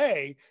 here's the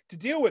way to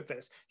deal with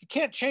this. You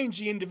can't change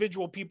the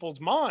individual people's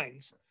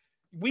minds.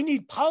 We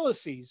need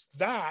policies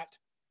that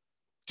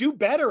do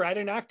better at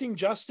enacting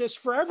justice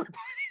for everybody.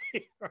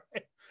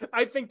 Right?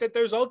 I think that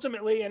there's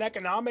ultimately an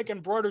economic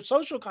and broader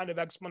social kind of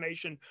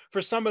explanation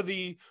for some of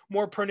the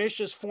more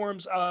pernicious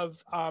forms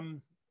of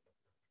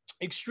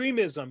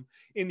extremism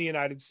in the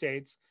United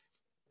States.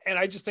 And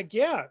I just think,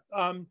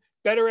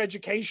 better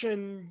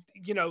education,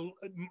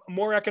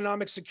 more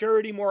economic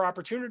security, more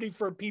opportunity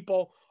for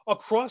people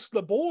across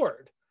the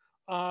board,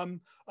 a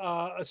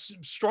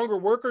stronger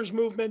workers'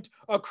 movement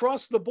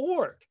across the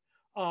board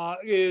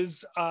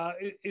is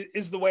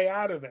the way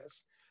out of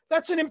this.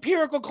 That's an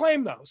empirical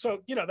claim, though. So,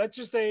 that's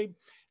just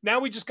now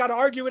we just got to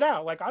argue it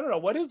out. Like, I don't know,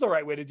 what is the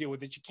right way to deal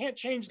with it? You can't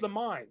change the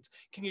minds.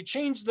 Can you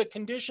change the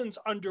conditions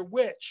under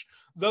which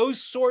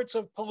those sorts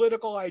of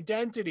political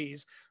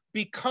identities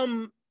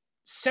become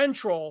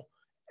central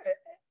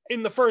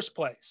in the first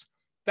place?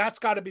 That's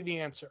got to be the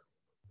answer.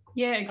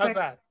 Yeah, exactly. How's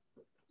that?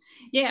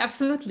 Yeah,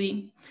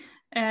 absolutely.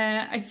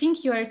 I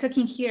think you are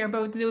talking here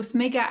about those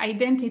mega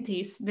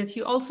identities that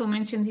you also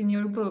mentioned in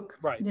your book,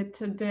 right? That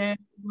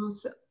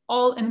those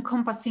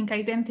all-encompassing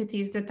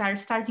identities that are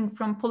starting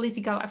from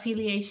political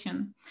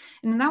affiliation.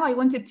 And now I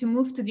wanted to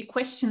move to the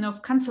question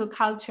of cancel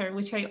culture,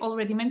 which I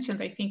already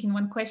mentioned, I think, in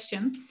one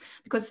question,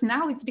 because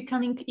now it's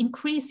becoming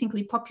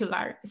increasingly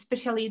popular,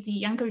 especially the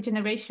younger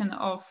generation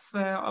of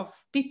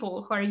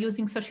people who are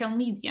using social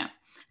media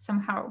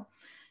somehow.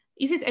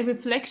 Is it a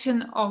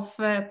reflection of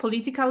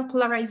political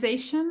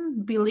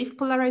polarization, belief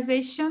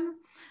polarization,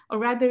 or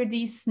rather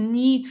this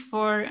need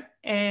for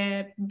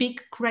a big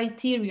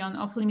criterion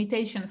of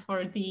limitation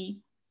for the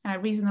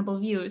reasonable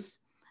views?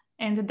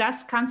 And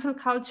does cancel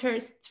culture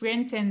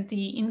strengthen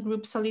the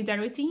in-group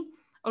solidarity,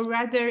 or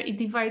rather it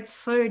divides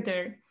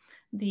further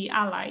the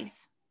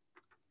allies?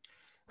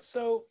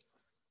 So,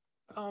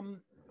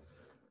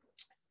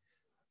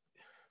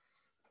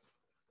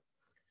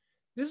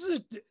 this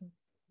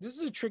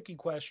is a tricky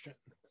question,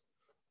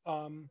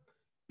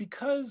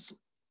 because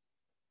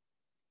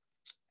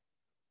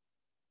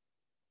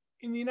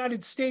in the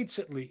United States,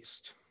 at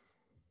least,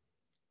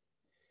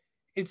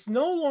 it's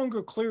no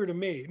longer clear to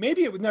me.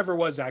 Maybe it never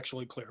was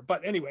actually clear,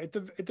 but anyway,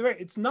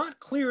 it's not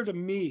clear to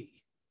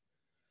me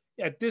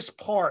at this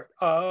part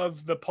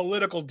of the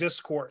political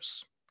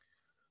discourse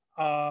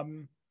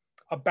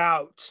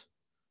about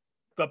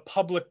the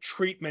public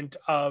treatment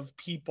of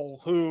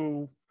people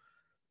who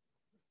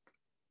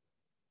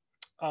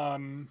are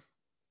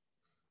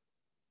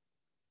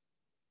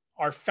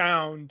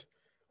found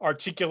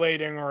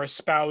articulating or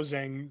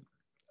espousing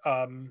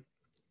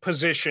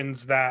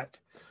positions that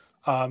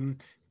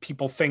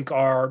people think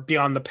are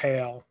beyond the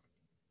pale.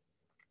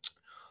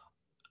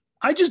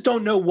 I just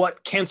don't know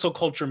what cancel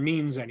culture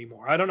means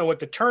anymore. I don't know what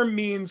the term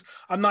means.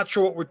 I'm not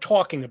sure what we're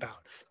talking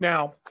about.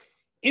 Now,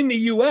 in the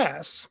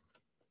US,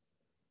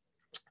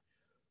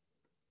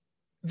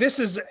 this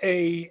is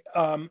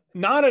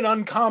not an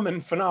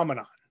uncommon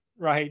phenomenon,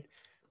 right?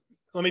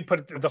 Let me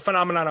put it, the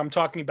phenomenon I'm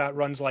talking about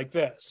runs like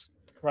this,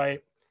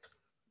 right?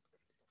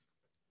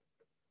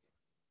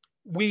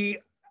 We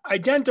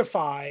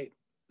identify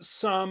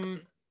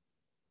some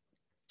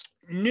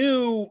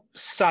new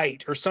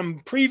site or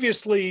some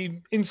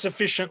previously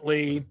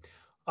insufficiently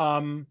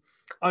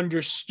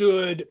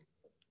understood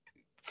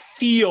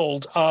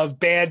field of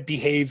bad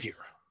behavior.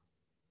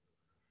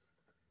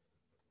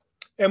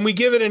 And we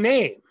give it a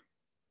name.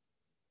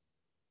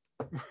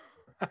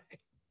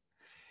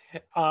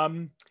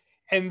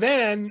 And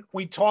then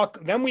we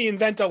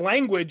invent a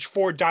language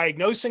for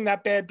diagnosing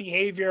that bad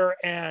behavior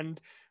and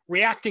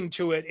reacting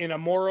to it in a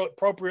morally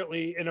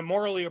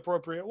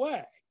appropriate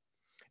way.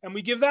 And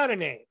we give that a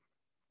name.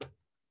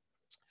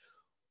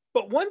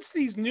 But once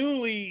these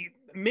newly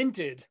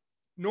minted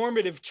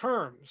normative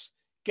terms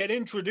get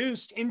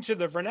introduced into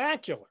the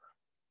vernacular,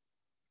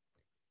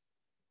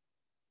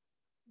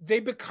 they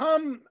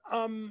become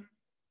a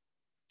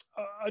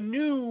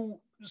new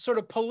sort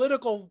of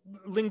political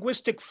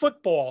linguistic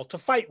football to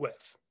fight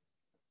with.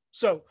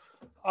 So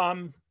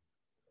I'll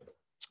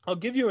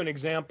give you an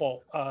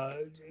example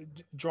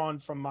drawn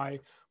from my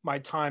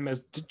time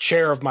as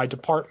chair of my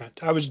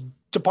department. I was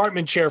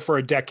department chair for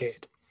a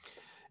decade.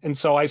 And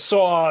so I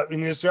saw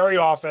in this very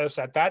office,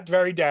 at that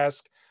very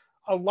desk,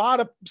 a lot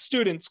of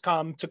students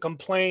come to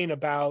complain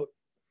about,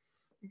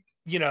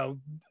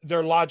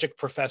 their logic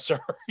professor,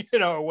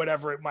 or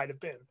whatever it might have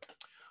been.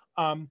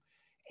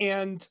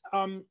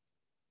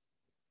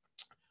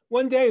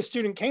 One day a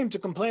student came to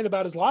complain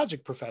about his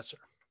logic professor.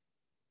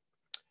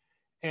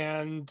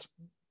 And,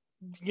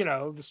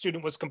 the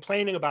student was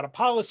complaining about a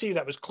policy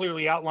that was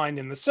clearly outlined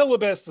in the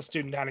syllabus. The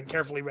student hadn't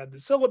carefully read the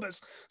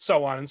syllabus,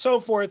 so on and so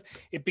forth.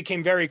 It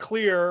became very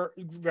clear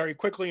very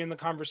quickly in the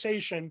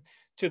conversation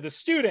to the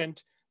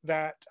student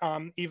that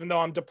even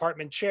though I'm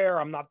department chair,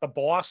 I'm not the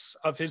boss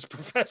of his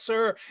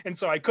professor. And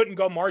so I couldn't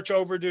go march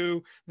over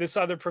to this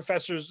other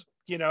professor's,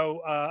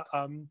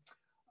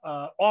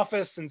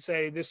 office and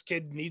say, this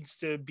kid needs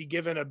to be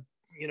given an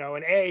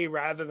A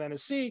rather than a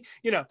C,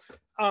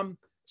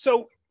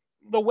 So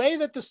the way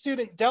that the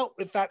student dealt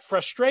with that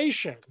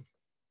frustration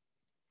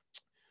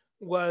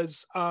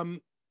was,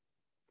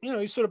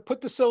 he sort of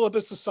put the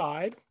syllabus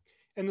aside,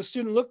 and the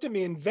student looked at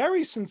me and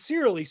very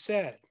sincerely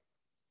said,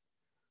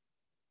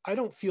 I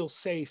don't feel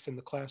safe in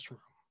the classroom.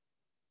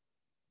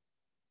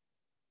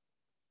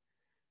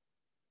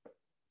 I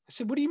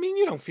said, what do you mean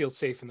you don't feel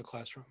safe in the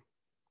classroom?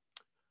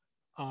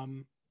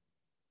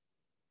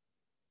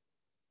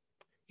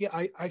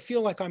 I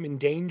feel like I'm in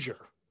danger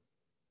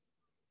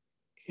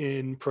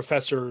in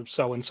Professor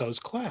so-and-so's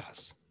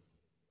class.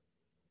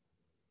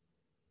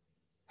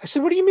 I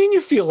said, what do you mean you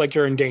feel like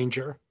you're in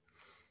danger?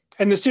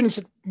 And the student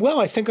said, well,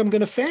 I think I'm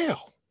going to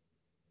fail.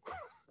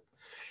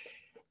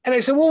 And I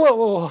said,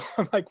 whoa.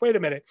 I'm like, wait a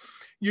minute.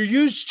 You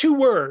used two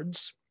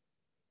words,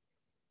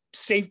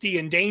 safety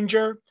and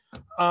danger.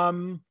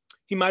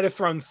 He might have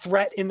thrown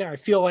threat in there. I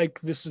feel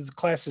like the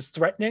class is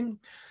threatening.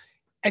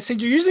 I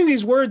said, you're using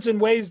these words in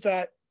ways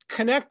that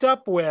connect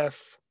up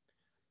with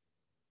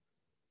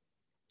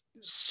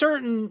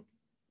certain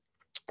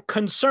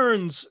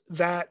concerns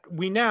that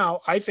we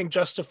now, I think,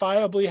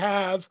 justifiably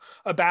have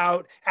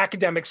about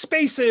academic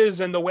spaces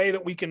and the way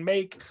that we can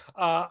make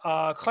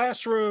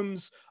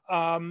classrooms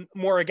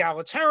more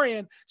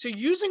egalitarian. So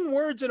using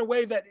words in a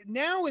way that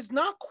now is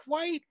not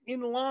quite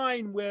in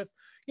line with,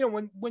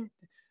 when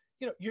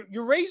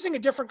you're raising a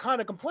different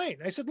kind of complaint.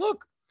 I said,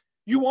 look,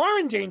 you are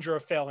in danger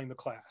of failing the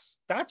class.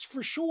 That's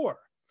for sure.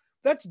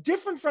 That's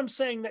different from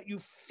saying that you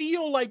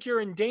feel like you're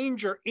in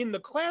danger in the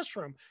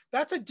classroom.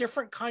 That's a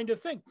different kind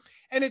of thing.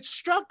 And it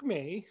struck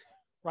me,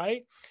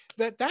 right,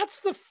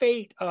 that's the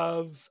fate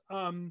of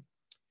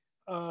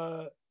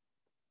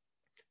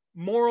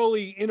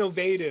morally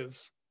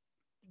innovative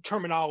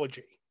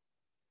terminology,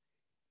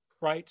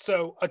 right?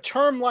 So a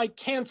term like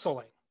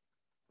canceling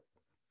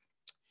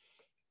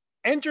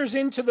enters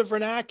into the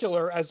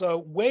vernacular as a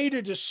way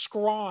to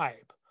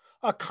describe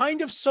a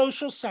kind of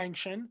social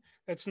sanction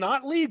that's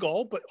not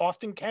legal, but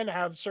often can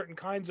have certain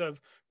kinds of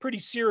pretty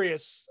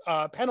serious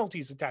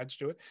penalties attached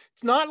to it.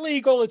 It's not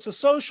legal, it's a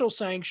social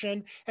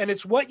sanction, and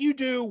it's what you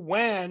do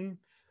when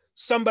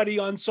somebody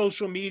on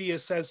social media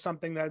says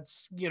something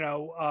that's,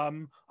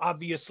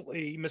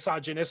 obviously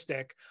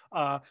misogynistic.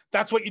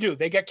 That's what you do.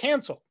 They get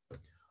canceled.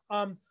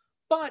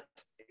 But,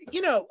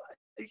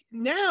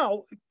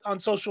 now on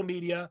social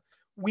media,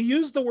 we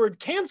use the word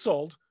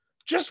canceled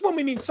just when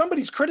we mean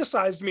somebody's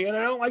criticized me and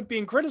I don't like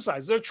being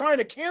criticized. They're trying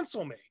to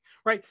cancel me,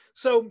 right?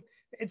 So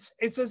it's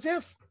as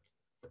if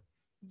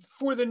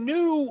for the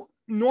new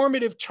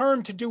normative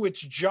term to do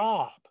its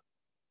job,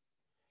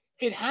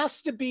 it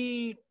has to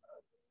be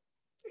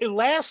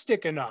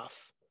elastic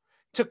enough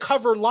to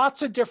cover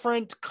lots of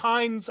different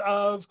kinds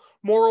of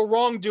moral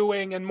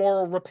wrongdoing and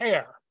moral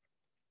repair.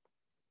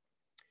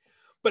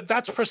 But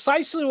that's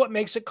precisely what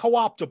makes it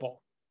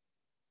co-optable,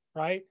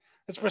 right?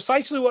 That's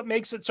precisely what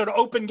makes it sort of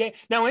open game.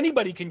 Now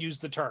anybody can use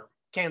the term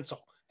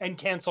cancel and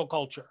cancel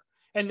culture.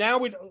 And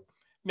now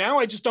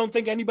I just don't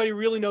think anybody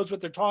really knows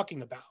what they're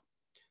talking about.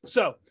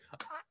 So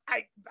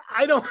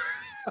I don't,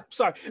 I'm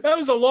sorry. That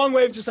was a long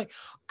way of just saying,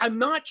 I'm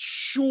not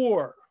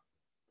sure,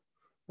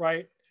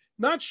 right?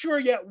 Not sure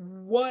yet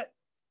what,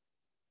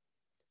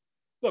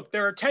 look,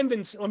 there are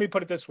tendencies, let me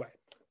put it this way.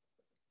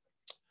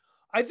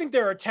 I think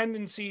there are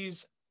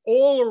tendencies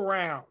all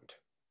around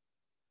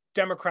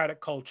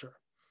democratic culture.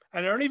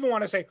 And I don't even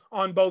want to say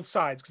on both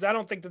sides, because I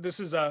don't think that this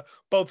is a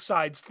both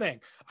sides thing.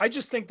 I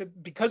just think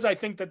that because I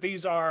think that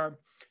these are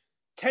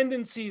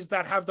tendencies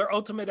that have their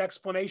ultimate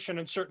explanation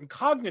in certain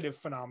cognitive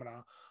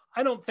phenomena,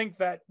 I don't think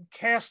that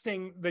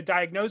casting the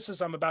diagnosis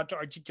I'm about to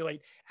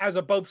articulate as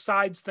a both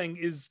sides thing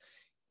is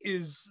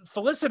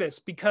felicitous,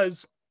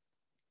 because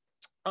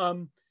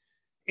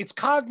it's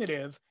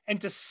cognitive, and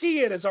to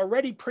see it as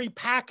already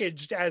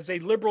prepackaged as a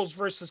liberals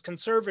versus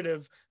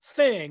conservative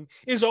thing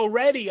is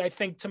already, I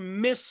think, to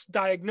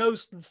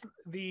misdiagnose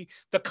the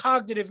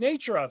cognitive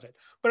nature of it.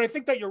 But I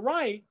think that you're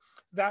right,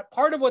 that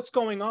part of what's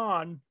going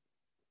on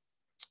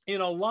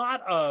in a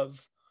lot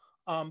of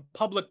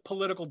public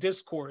political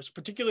discourse,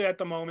 particularly at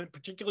the moment,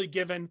 particularly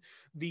given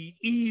the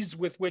ease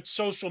with which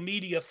social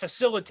media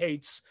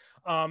facilitates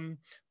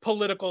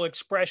political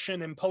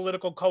expression and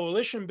political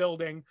coalition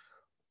building,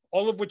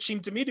 all of which seem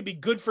to me to be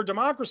good for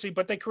democracy,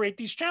 but they create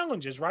these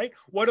challenges, right?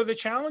 What are the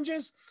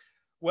challenges?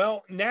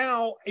 Well,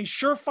 now a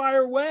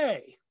surefire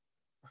way,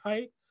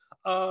 right,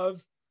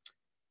 of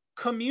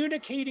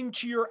communicating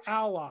to your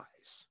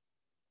allies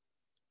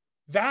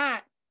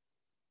that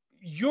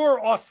you're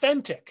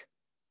authentic,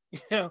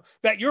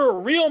 that you're a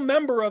real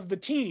member of the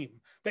team,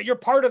 that you're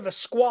part of the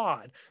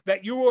squad,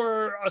 that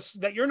you're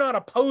not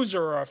a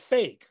poser or a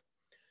fake.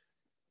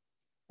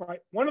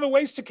 Right. One of the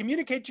ways to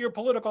communicate to your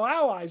political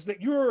allies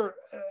that you're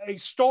a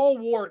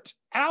stalwart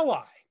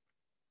ally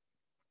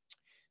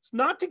is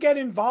not to get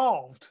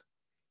involved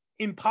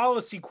in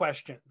policy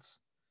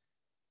questions,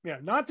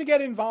 not to get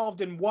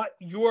involved in what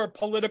your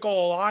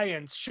political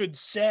alliance should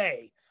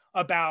say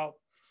about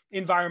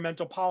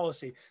environmental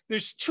policy.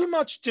 There's too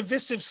much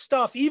divisive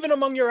stuff, even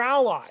among your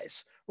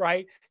allies,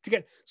 right?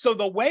 So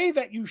the way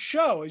that you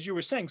show, as you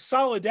were saying,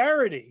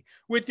 solidarity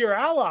with your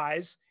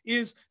allies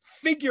is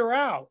figure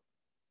out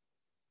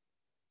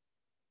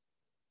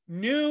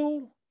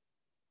new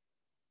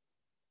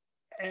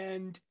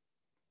and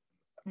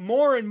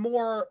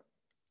more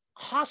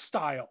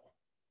hostile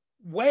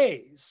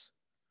ways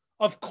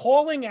of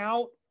calling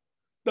out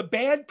the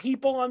bad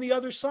people on the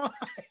other side,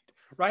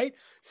 right?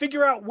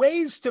 Figure out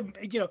ways to,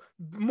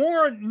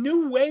 more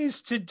new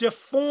ways to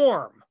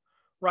deform,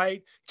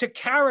 right? To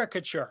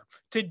caricature,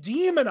 to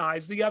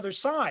demonize the other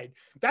side.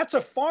 That's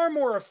a far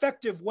more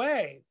effective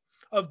way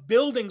of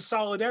building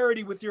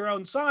solidarity with your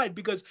own side.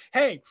 Because,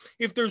 hey,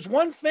 if there's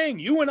one thing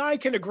you and I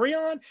can agree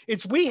on,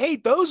 it's we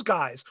hate those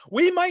guys.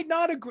 We might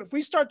not agree. If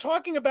we start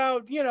talking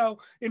about,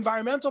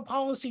 environmental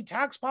policy,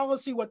 tax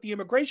policy, what the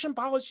immigration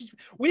policy,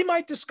 we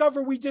might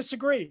discover we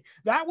disagree.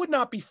 That would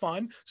not be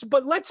fun. So,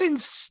 but let's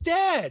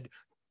instead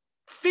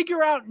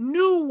figure out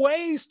new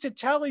ways to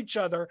tell each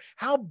other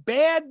how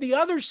bad the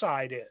other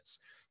side is.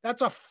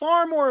 That's a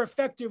far more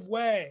effective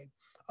way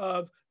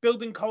of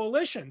building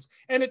coalitions.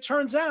 And it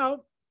turns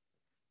out,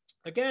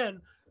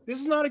 again, this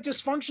is not a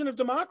dysfunction of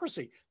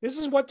democracy. This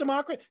is what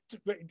democracy,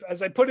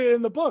 as I put it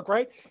in the book,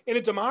 right? In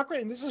a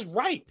democracy, and this is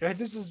right?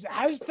 This is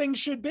as things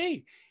should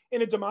be.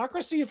 In a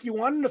democracy, if you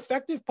want an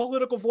effective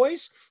political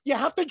voice, you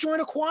have to join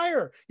a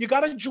choir. You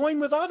got to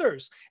join with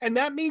others. And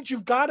that means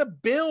you've got to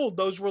build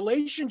those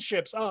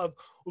relationships of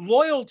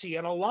loyalty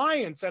and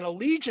alliance and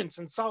allegiance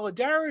and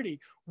solidarity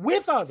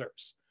with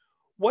others.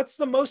 What's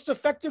the most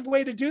effective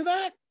way to do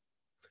that?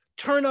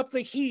 Turn up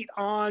the heat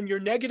on your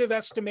negative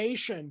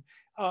estimation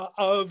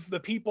of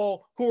the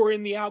people who are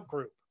in the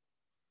outgroup.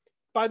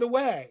 By the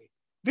way,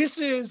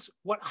 this is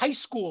what high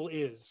school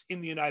is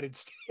in the United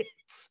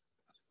States.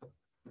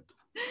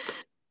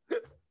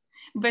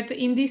 But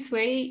in this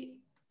way,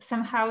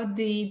 somehow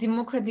the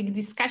democratic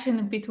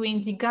discussion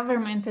between the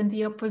government and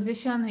the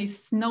opposition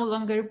is no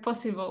longer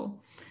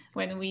possible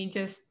when we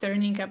just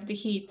turning up the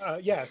heat.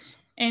 Yes.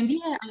 And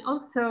yeah, I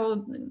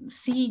also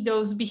see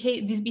this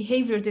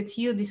behavior that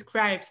you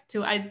described,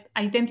 to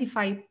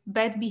identify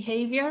bad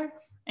behavior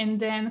and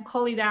then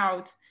call it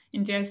out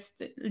and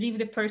just leave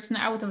the person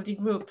out of the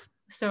group.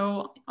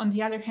 So on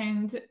the other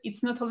hand,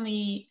 it's not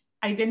only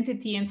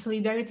identity and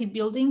solidarity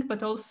building,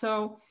 but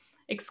also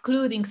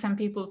excluding some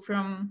people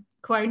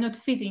who are not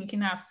fitting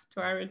enough to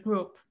our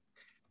group.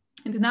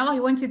 And now I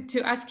wanted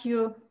to ask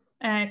you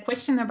a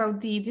question about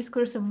the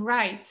discourse of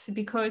rights,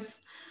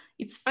 because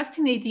it's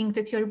fascinating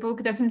that your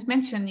book doesn't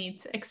mention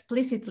it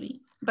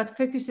explicitly, but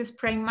focuses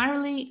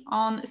primarily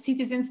on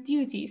citizens'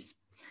 duties.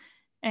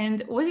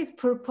 And was it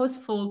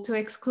purposeful to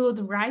exclude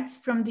rights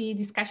from the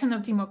discussion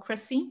of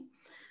democracy?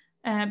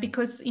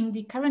 Because in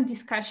the current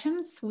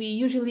discussions, we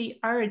usually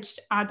urge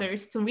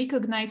others to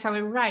recognize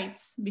our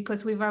rights,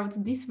 because without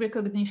this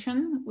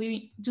recognition,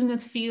 we do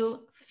not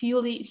feel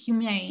fully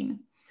humane.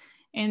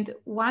 And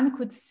one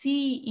could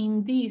see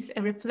in this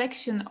a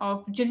reflection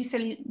of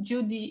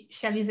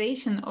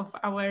judicialization of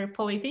our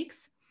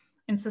politics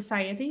and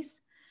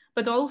societies,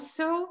 but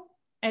also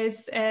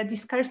as a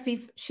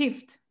discursive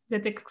shift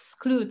that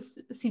excludes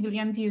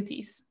civilian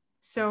duties.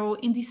 So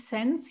in this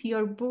sense,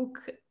 your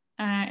book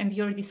and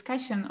your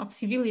discussion of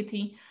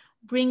civility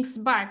brings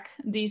back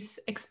this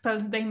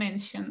expelled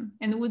dimension.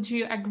 And would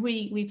you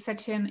agree with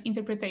such an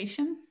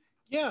interpretation?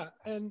 Yeah,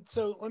 and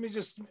so let me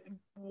just,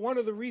 one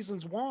of the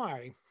reasons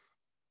why,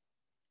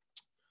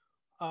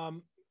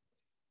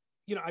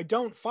 I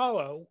don't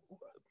follow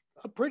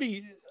a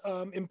pretty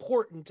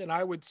important, and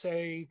I would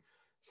say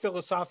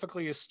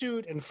philosophically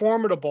astute and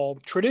formidable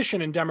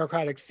tradition in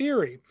democratic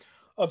theory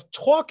of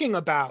talking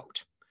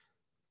about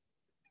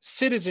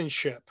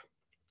citizenship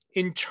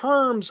in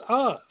terms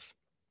of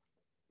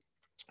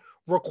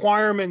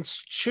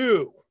requirements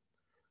to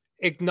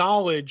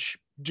acknowledge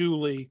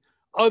duly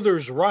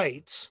others'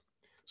 rights.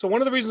 So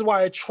one of the reasons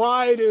why I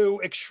try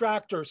to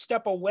extract or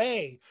step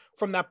away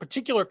from that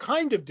particular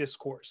kind of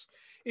discourse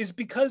is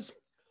because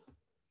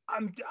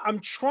I'm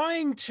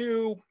trying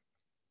to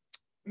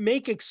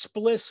make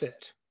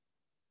explicit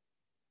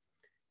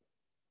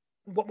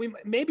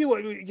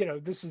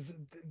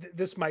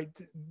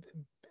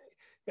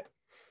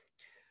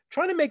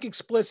trying to make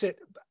explicit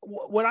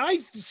what I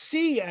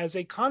see as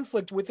a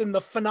conflict within the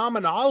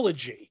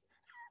phenomenology,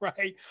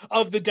 right,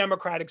 of the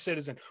democratic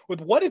citizen, with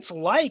what it's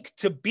like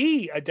to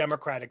be a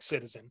democratic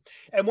citizen.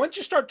 And once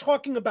you start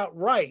talking about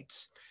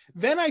rights,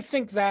 then I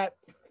think that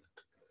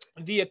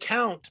the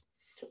account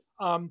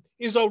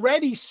is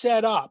already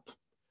set up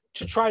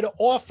to try to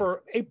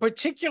offer a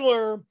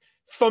particular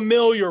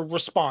familiar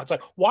response.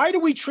 Like, why do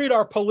we treat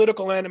our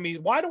political enemies?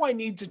 Why do I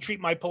need to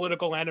treat my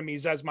political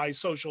enemies as my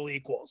social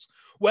equals?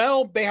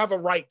 Well, they have a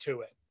right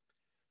to it.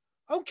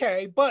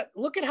 Okay, but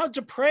look at how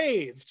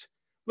depraved,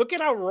 look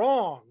at how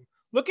wrong,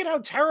 look at how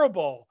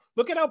terrible,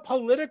 look at how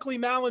politically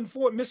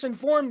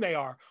misinformed they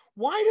are.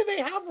 Why do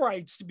they have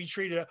rights to be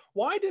treated?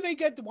 Why do they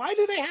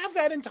have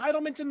that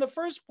entitlement in the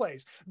first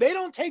place? They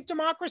don't take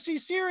democracy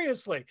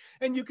seriously.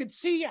 And you could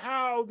see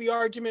how the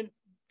argument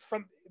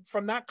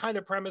from that kind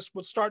of premise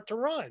would start to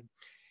run.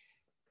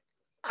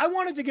 I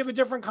wanted to give a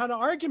different kind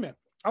of argument.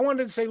 I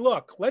wanted to say,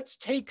 look,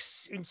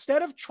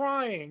 instead of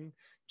trying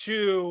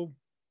to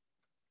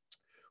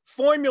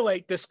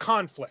formulate this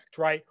conflict,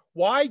 right?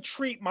 Why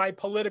treat my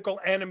political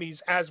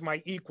enemies as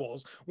my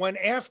equals when,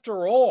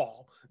 after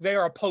all, they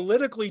are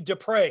politically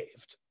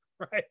depraved,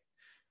 right?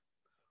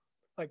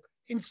 Like,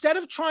 instead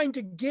of trying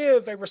to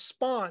give a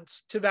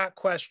response to that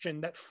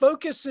question that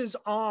focuses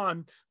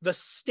on the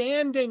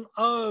standing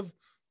of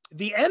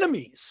the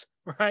enemies,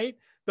 right?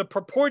 The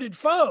purported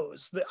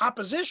foes, the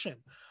opposition,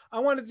 I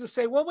wanted to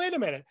say, well, wait a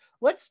minute,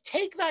 let's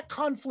take that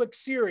conflict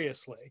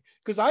seriously,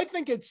 because I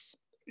think it's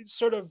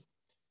sort of,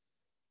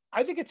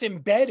 I think it's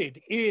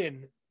embedded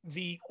in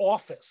the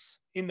office,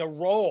 in the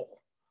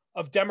role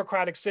of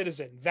democratic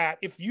citizen, that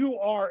if you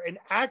are an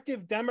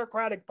active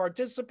democratic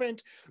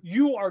participant,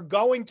 you are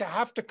going to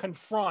have to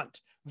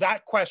confront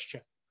that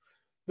question.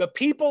 The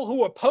people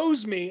who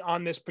oppose me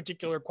on this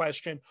particular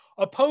question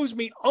oppose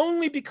me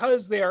only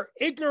because they are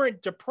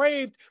ignorant,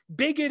 depraved,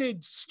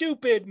 bigoted,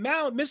 stupid,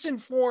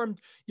 misinformed,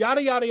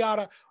 yada, yada,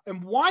 yada.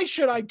 And why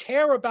should I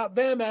care about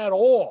them at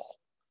all?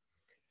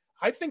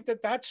 I think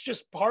that that's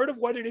just part of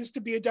what it is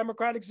to be a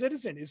democratic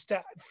citizen, is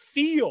to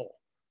feel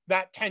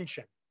that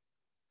tension.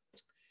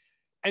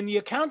 And the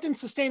account in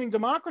Sustaining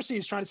Democracy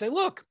is trying to say,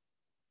 look,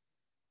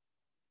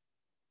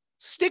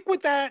 stick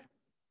with that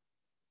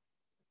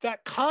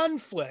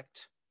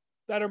conflict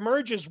that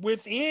emerges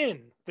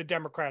within the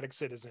democratic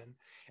citizen.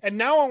 And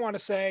now I want to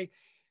say,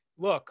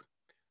 look,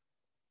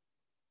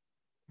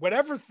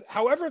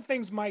 however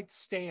things might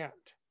stand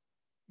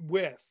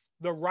with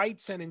the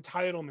rights and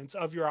entitlements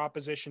of your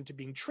opposition to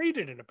being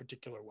treated in a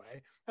particular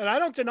way, and I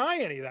don't deny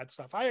any of that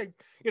stuff.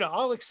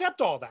 I'll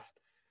accept all that.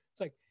 It's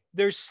like,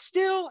 there's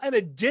still an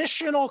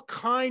additional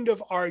kind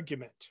of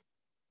argument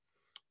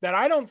that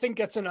I don't think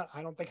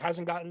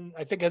hasn't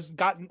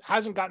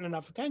gotten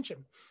enough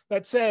attention,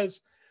 that says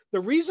the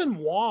reason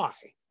why,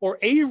 or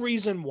a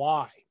reason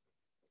why,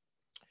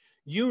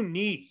 you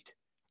need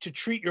to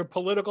treat your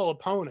political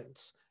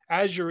opponents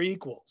as your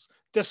equals,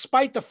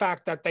 despite the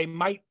fact that they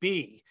might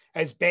be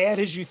as bad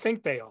as you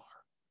think they are,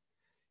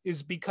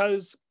 is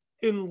because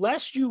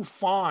unless you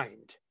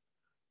find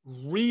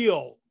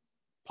real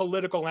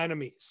political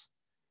enemies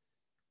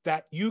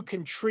that you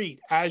can treat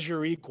as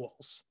your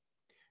equals,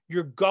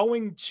 you're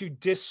going to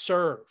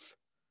disserve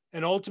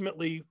and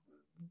ultimately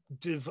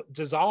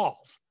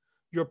dissolve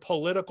your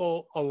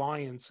political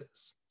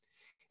alliances.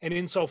 And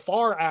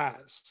insofar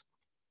as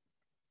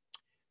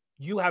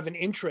you have an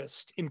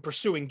interest in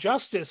pursuing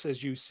justice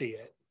as you see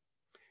it,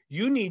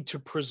 you need to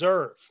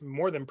preserve,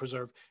 more than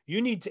preserve,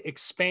 you need to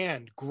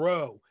expand,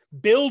 grow,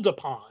 build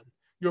upon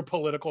your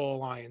political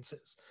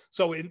alliances.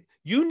 So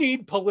you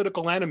need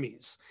political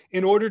enemies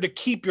in order to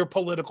keep your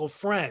political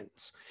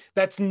friends.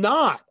 That's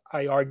not,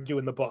 I argue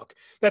in the book,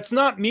 that's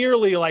not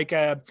merely like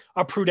a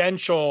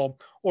prudential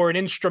or an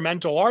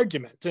instrumental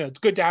argument. It's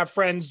good to have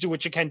friends, do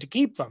what you can to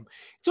keep them.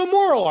 It's a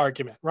moral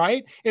argument,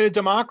 right? In a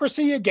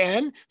democracy,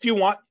 again,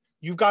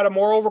 you've got a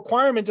moral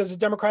requirement as a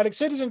democratic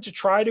citizen to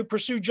try to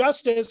pursue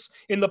justice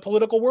in the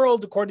political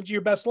world according to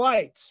your best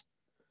lights.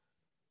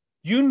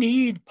 You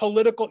need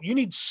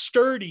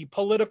sturdy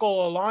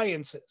political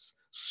alliances,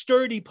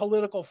 sturdy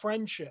political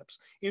friendships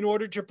in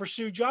order to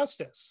pursue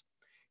justice.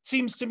 It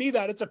seems to me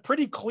that it's a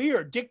pretty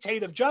clear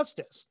dictate of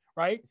justice,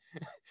 right?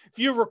 If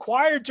you're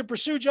required to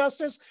pursue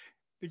justice,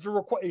 if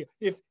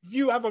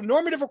you have a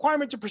normative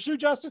requirement to pursue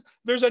justice,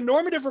 there's a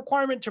normative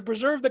requirement to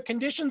preserve the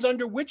conditions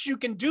under which you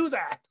can do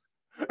that.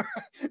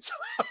 So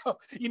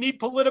you need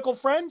political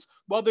friends?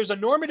 Well, there's a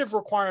normative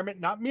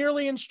requirement, not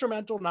merely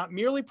instrumental, not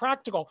merely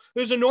practical.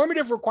 There's a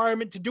normative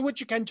requirement to do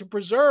what you can to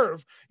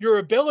preserve your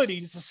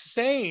ability to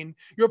sustain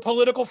your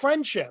political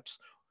friendships.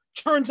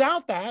 Turns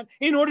out that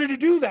in order to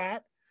do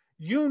that,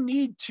 you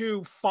need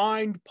to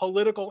find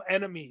political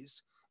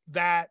enemies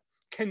that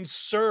can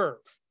serve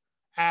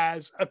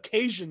as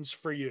occasions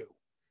for you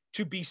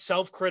to be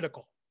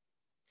self-critical.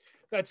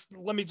 Let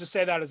me just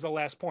say that as the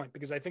last point,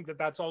 because I think that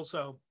that's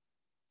also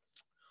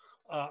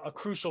a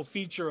crucial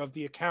feature of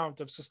the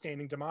account of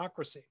Sustaining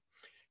Democracy.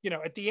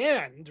 At the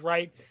end,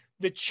 right,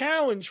 the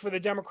challenge for the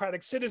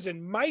democratic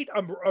citizen might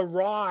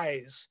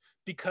arise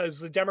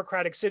because the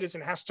democratic citizen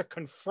has to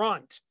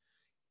confront,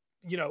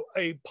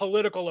 a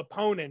political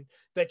opponent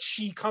that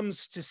she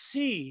comes to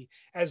see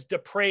as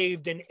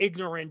depraved and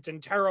ignorant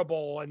and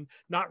terrible and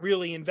not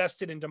really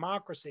invested in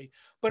democracy.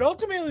 But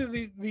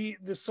ultimately,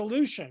 the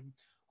solution,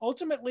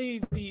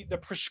 ultimately the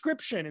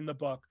prescription in the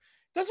book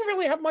doesn't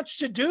really have much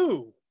to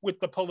do with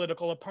the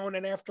political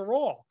opponent after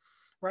all,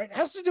 right? It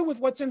has to do with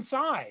what's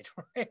inside,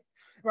 right?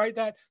 Right?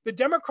 That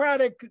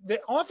the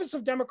Office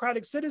of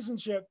Democratic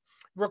Citizenship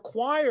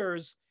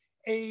requires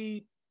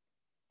a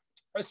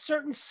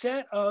certain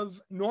set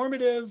of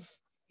normative,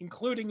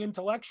 including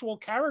intellectual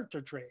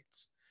character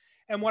traits.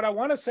 And what I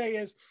want to say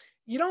is,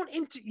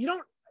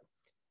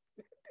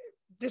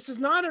 this is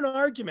not an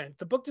argument.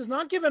 The book does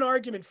not give an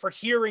argument for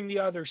hearing the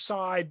other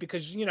side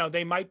because,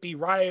 they might be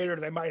right or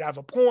they might have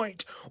a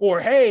point, or,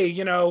 hey,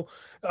 you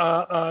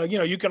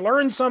can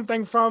learn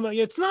something from it.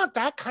 It's not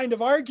that kind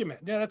of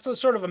argument. That's a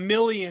sort of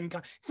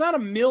it's not a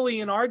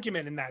million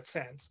argument in that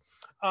sense.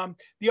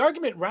 The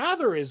argument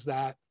rather is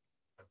that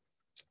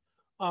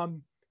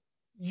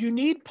you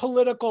need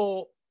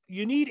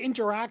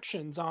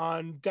interactions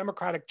on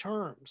democratic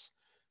terms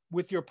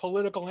with your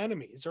political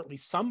enemies, or at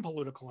least some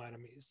political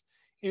enemies,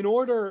 in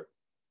order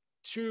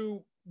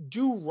to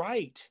do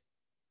right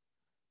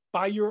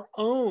by your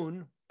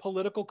own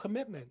political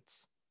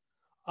commitments.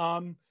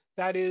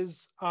 That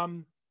is,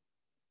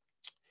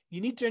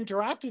 you need to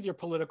interact with your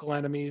political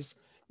enemies,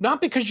 not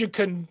because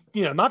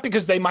not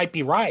because they might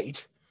be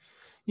right.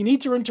 You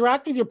need to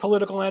interact with your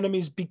political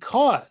enemies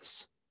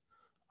because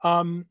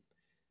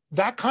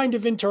that kind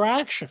of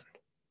interaction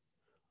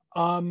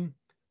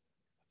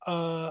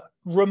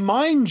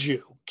reminds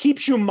you,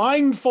 keeps you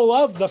mindful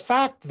of the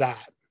fact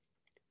that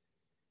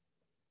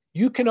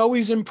you can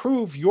always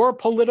improve your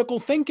political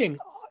thinking.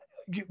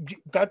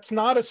 That's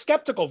not a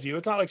skeptical view.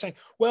 It's not like saying,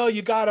 well,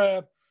 you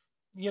gotta,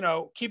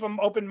 keep an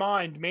open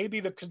mind.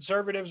 Maybe the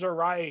conservatives are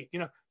right.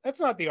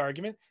 That's not the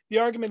argument. The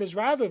argument is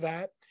rather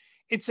that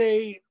it's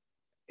a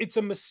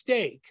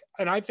mistake.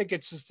 And I think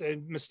it's just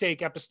a mistake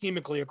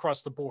epistemically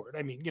across the board.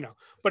 I mean,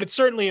 but it's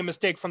certainly a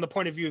mistake from the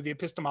point of view of the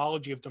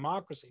epistemology of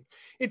democracy.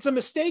 It's a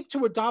mistake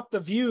to adopt the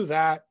view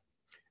that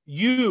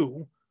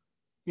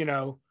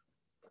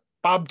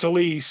Bob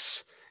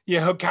Talisse,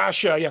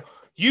 Kasia,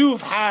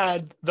 you've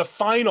had the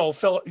final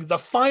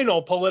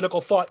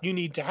political thought you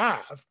need to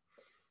have.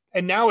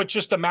 And now it's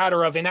just a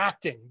matter of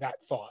enacting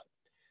that thought.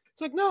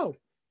 It's like, no,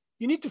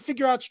 you need to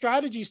figure out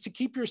strategies to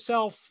keep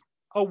yourself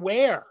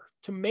aware,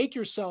 to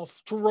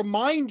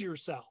remind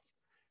yourself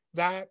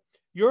that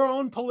your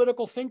own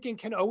political thinking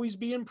can always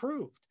be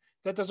improved.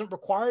 That doesn't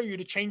require you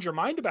to change your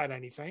mind about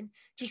anything.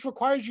 It just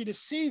requires you to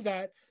see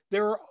that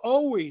there's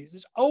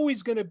always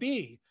going to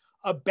be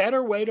a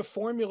better way to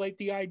formulate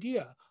the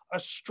idea, a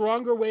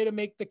stronger way to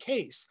make the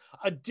case,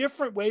 a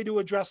different way to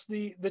address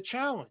the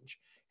challenge.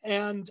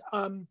 And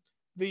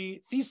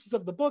the thesis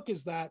of the book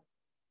is that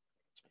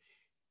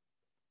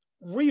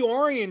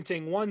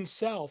reorienting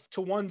oneself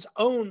to one's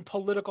own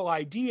political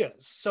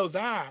ideas so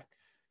that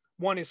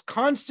one is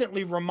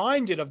constantly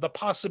reminded of the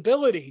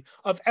possibility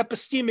of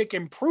epistemic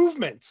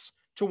improvements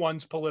to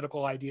one's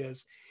political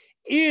ideas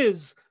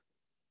is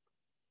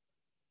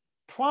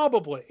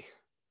probably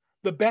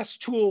the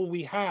best tool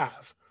we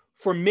have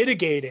for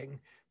mitigating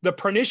the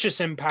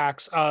pernicious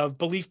impacts of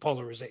belief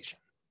polarization.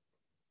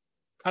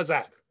 How's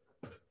that?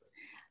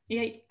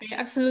 Yeah, I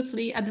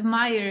absolutely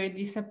admire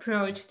this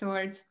approach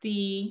towards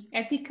the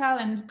ethical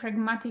and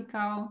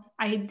pragmatical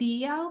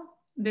ideal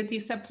that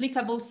is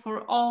applicable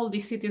for all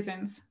the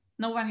citizens.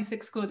 No one is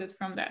excluded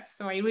from that.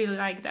 So I really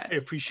like that. I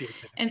appreciate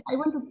that. And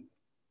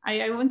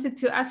I wanted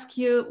to ask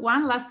you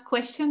one last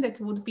question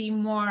that would be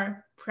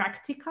more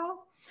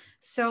practical.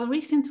 So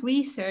recent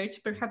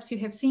research, perhaps you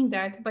have seen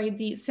that, by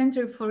the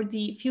Center for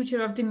the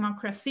Future of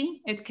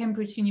Democracy at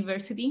Cambridge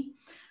University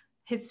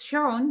has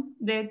shown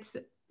that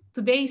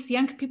today's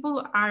young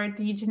people are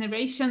the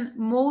generation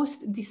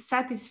most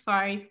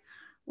dissatisfied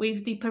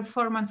with the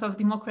performance of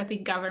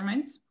democratic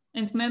governments,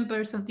 and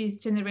members of this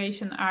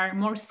generation are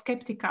more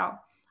skeptical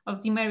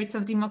of the merits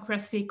of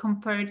democracy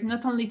compared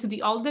not only to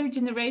the older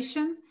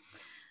generation,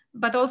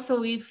 but also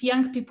with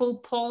young people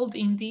polled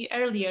in the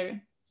earlier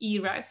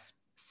eras.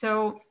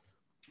 So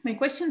my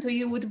question to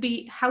you would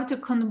be how to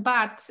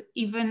combat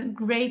even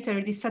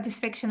greater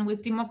dissatisfaction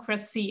with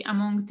democracy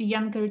among the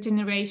younger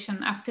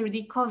generation after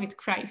the COVID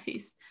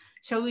crisis.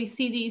 Shall we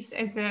see this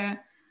as a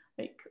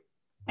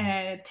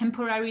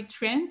temporary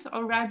trend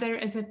or rather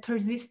as a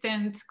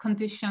persistent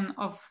condition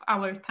of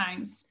our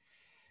times?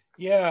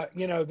 Yeah,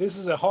 this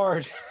is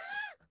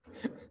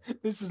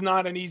this is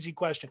not an easy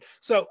question.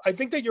 So I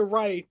think that you're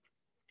right.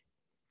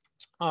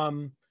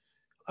 The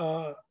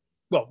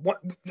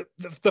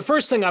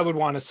first thing I would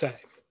want to say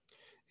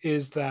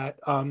is that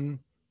I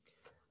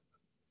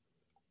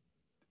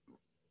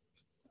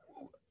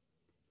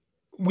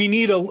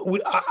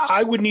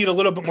would need a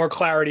little bit more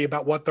clarity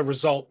about what the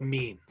result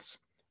means,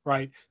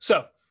 right?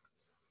 So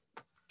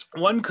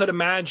one could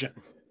imagine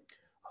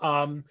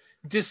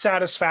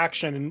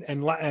dissatisfaction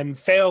and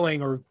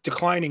failing or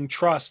declining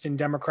trust in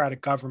democratic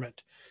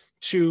government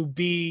to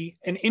be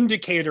an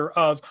indicator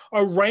of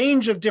a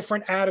range of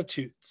different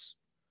attitudes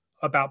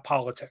about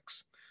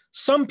politics.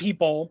 Some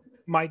people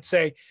might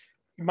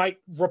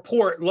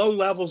report low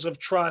levels of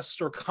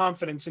trust or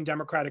confidence in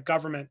democratic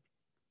government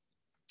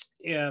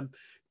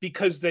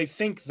because they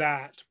think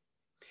that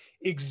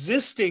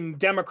existing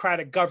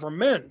democratic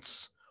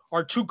governments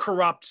are too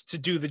corrupt to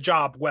do the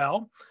job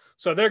well.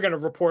 So they're going to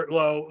report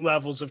low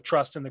levels of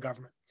trust in the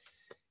government.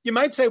 You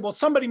might say, well,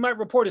 somebody might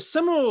report a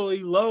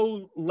similarly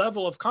low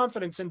level of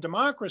confidence in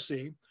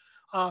democracy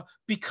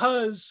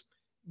because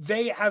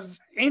they have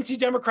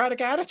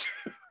anti-democratic attitudes,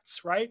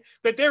 right?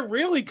 That they're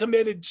really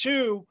committed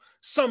to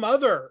some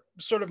other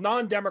sort of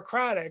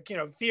non-democratic,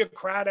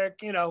 theocratic,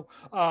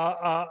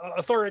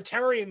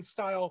 authoritarian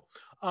style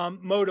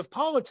mode of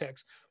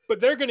politics. But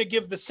they're going to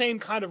give the same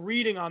kind of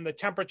reading on the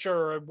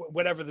temperature or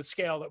whatever the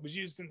scale that was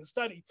used in the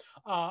study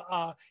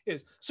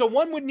is. So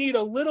one would need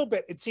a little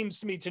bit, it seems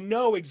to me, to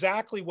know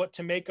exactly what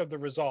to make of the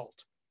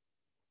result.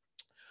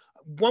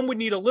 One would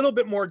need a little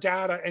bit more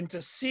data and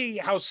to see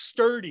how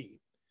sturdy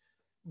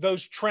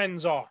those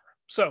trends are.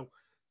 So,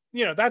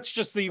 that's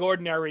just the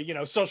ordinary,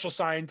 social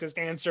scientist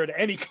answer to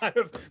any kind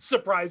of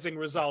surprising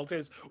result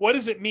is, what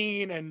does it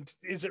mean and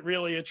is it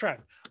really a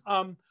trend?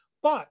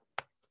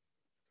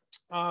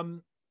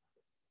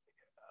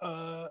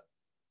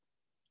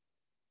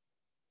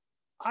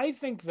 I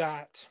think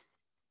that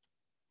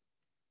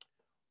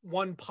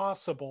one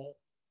possible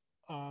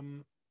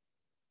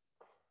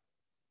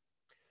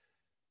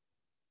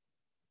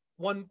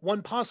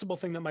one possible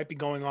thing that might be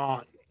going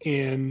on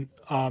in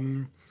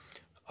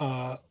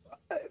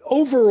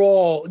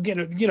overall,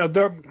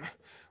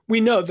 we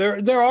know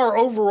there are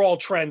overall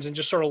trends and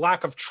just sort of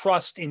lack of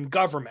trust in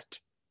government,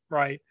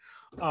 right?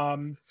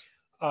 The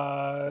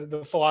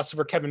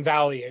philosopher Kevin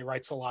Vallier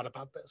writes a lot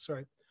about this,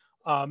 right?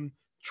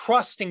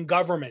 Trust in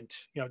government,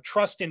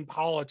 trust in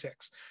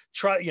politics,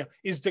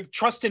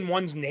 trust in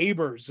one's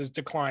neighbors is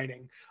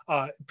declining,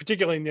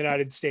 particularly in the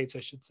United States,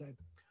 I should say.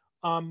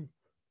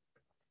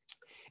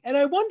 And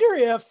I wonder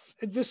if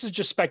this is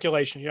just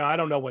speculation. I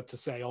don't know what to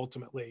say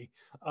ultimately,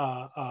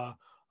 but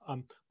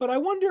I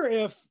wonder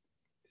if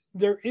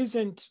there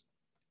isn't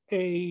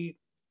a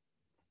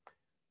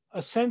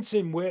sense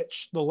in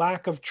which the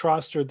lack of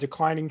trust or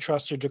declining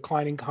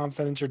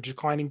confidence or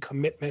declining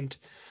commitment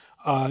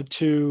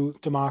to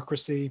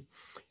democracy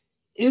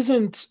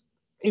isn't,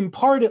 in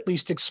part at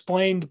least,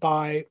 explained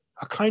by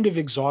a kind of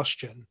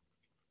exhaustion.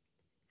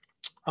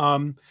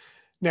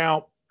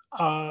 Now,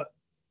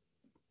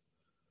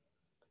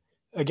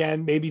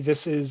 again, maybe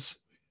this is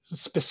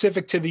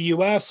specific to the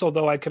US,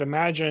 although I could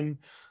imagine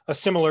a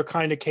similar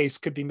kind of case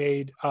could be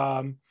made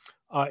in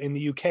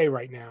the UK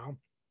right now.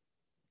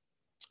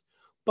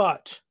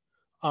 But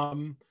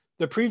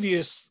the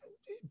previous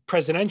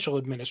presidential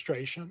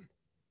administration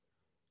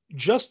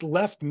just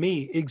left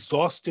me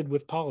exhausted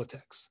with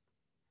politics.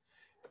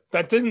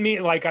 That didn't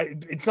mean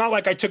it's not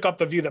like I took up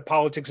the view that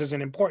politics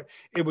isn't important.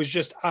 It was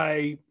just,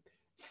 I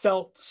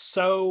felt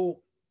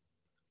so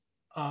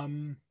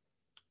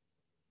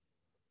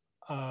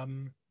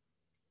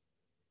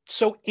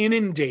so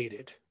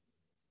inundated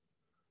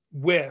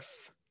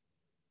with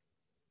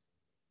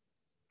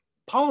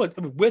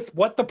with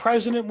what the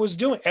president was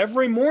doing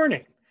every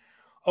morning,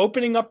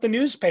 opening up the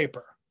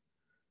newspaper,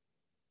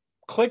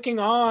 clicking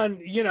on,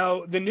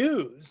 the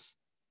news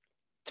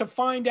to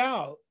find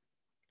out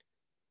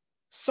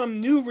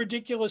some new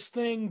ridiculous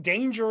thing,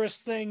 dangerous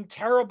thing,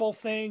 terrible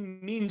thing,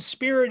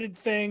 mean-spirited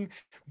thing,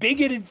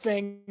 bigoted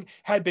thing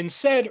had been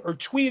said or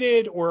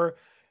tweeted,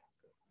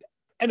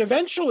 and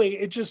eventually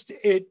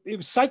it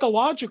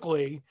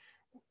psychologically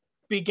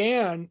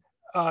began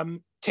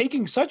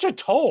taking such a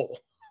toll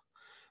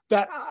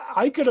that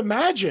I could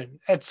imagine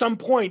at some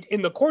point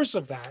in the course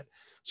of that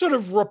sort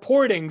of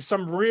reporting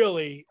some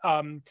really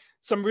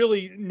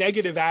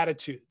negative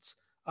attitudes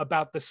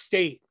about the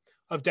state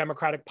of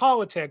democratic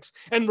politics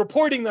and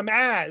reporting them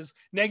as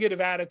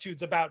negative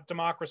attitudes about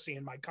democracy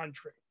in my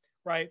country,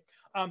 right?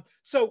 And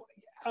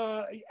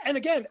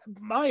again,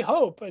 my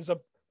hope as a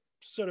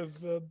sort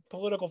of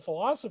political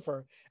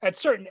philosopher at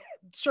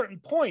certain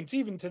points,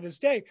 even to this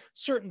day,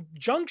 certain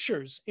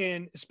junctures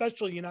in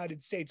especially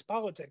United States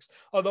politics,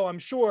 although I'm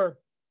sure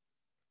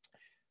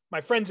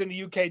my friends in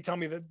the UK tell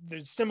me that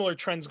there's similar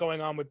trends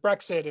going on with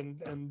Brexit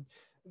and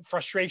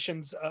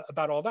frustrations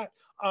about all that.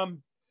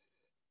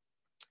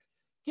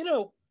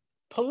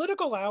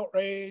 Political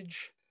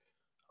outrage,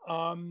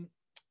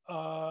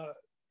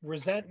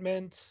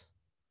 resentment,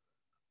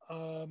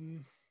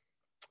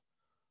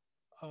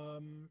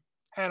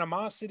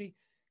 animosity,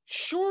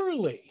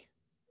 surely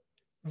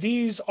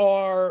these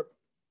are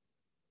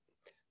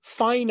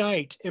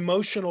finite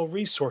emotional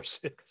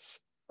resources,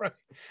 right?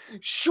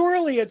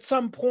 Surely at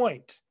some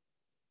point,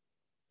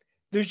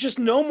 there's just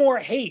no more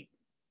hate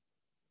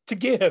to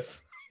give.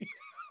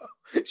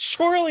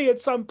 Surely at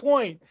some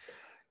point,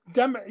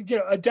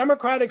 a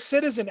democratic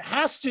citizen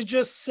has to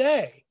just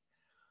say,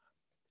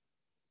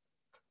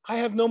 I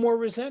have no more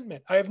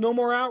resentment. I have no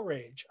more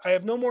outrage. I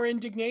have no more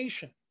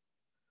indignation.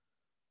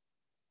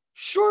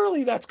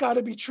 Surely that's got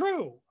to be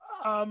true.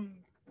 And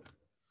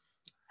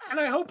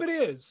I hope it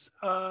is,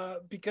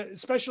 because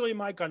especially in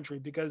my country,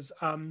 because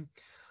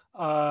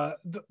the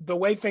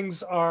way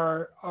things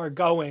are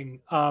going,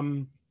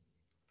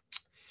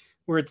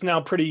 where it's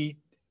now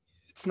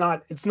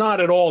it's not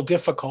at all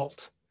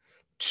difficult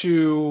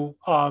to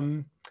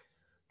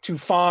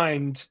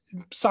find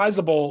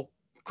sizable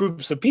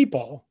groups of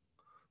people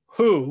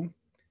who,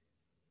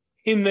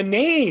 in the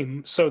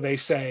name, so they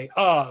say,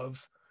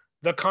 of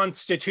the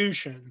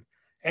Constitution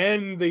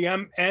and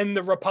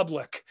the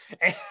Republic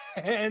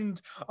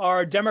and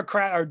our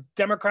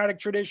democratic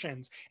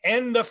traditions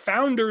and the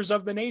founders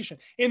of the nation,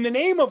 in the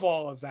name of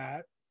all of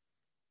that,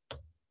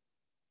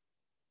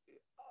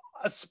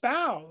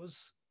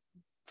 espouse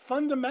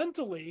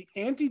fundamentally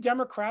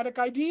anti-democratic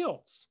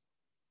ideals.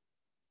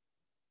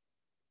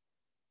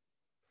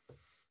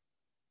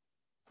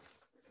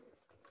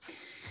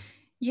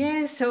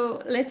 Yeah,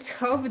 so let's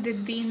hope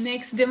that the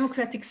next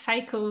democratic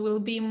cycle will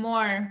be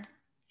more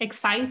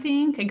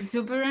exciting,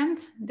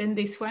 exuberant than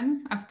this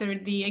one after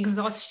the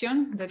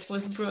exhaustion that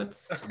was brought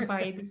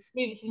by the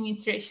previous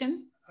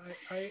administration.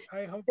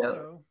 I hope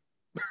so.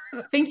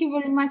 Thank you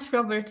very much,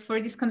 Robert,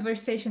 for this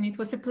conversation. It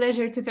was a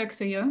pleasure to talk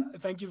to you.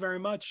 Thank you very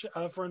much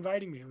for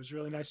inviting me. It was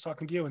really nice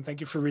talking to you, and thank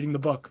you for reading the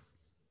book.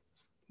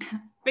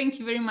 Thank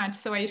you very much.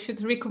 So I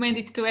should recommend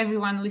it to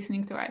everyone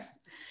listening to us.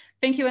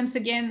 Thank you once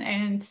again,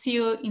 and see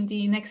you in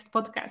the next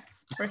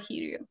podcasts for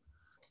Hear You.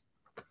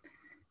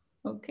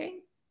 Okay.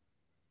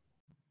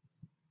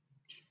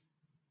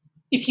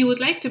 If you would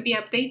like to be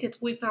updated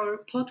with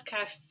our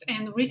podcasts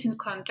and written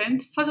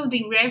content, follow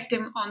the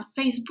RevDem on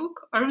Facebook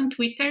or on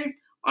Twitter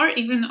or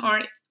even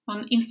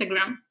on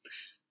Instagram.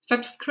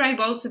 Subscribe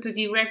also to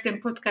the RevDem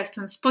podcast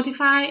on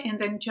Spotify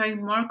and enjoy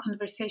more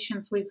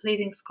conversations with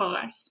leading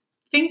scholars.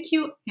 Thank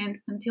you, and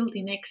until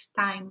the next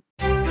time.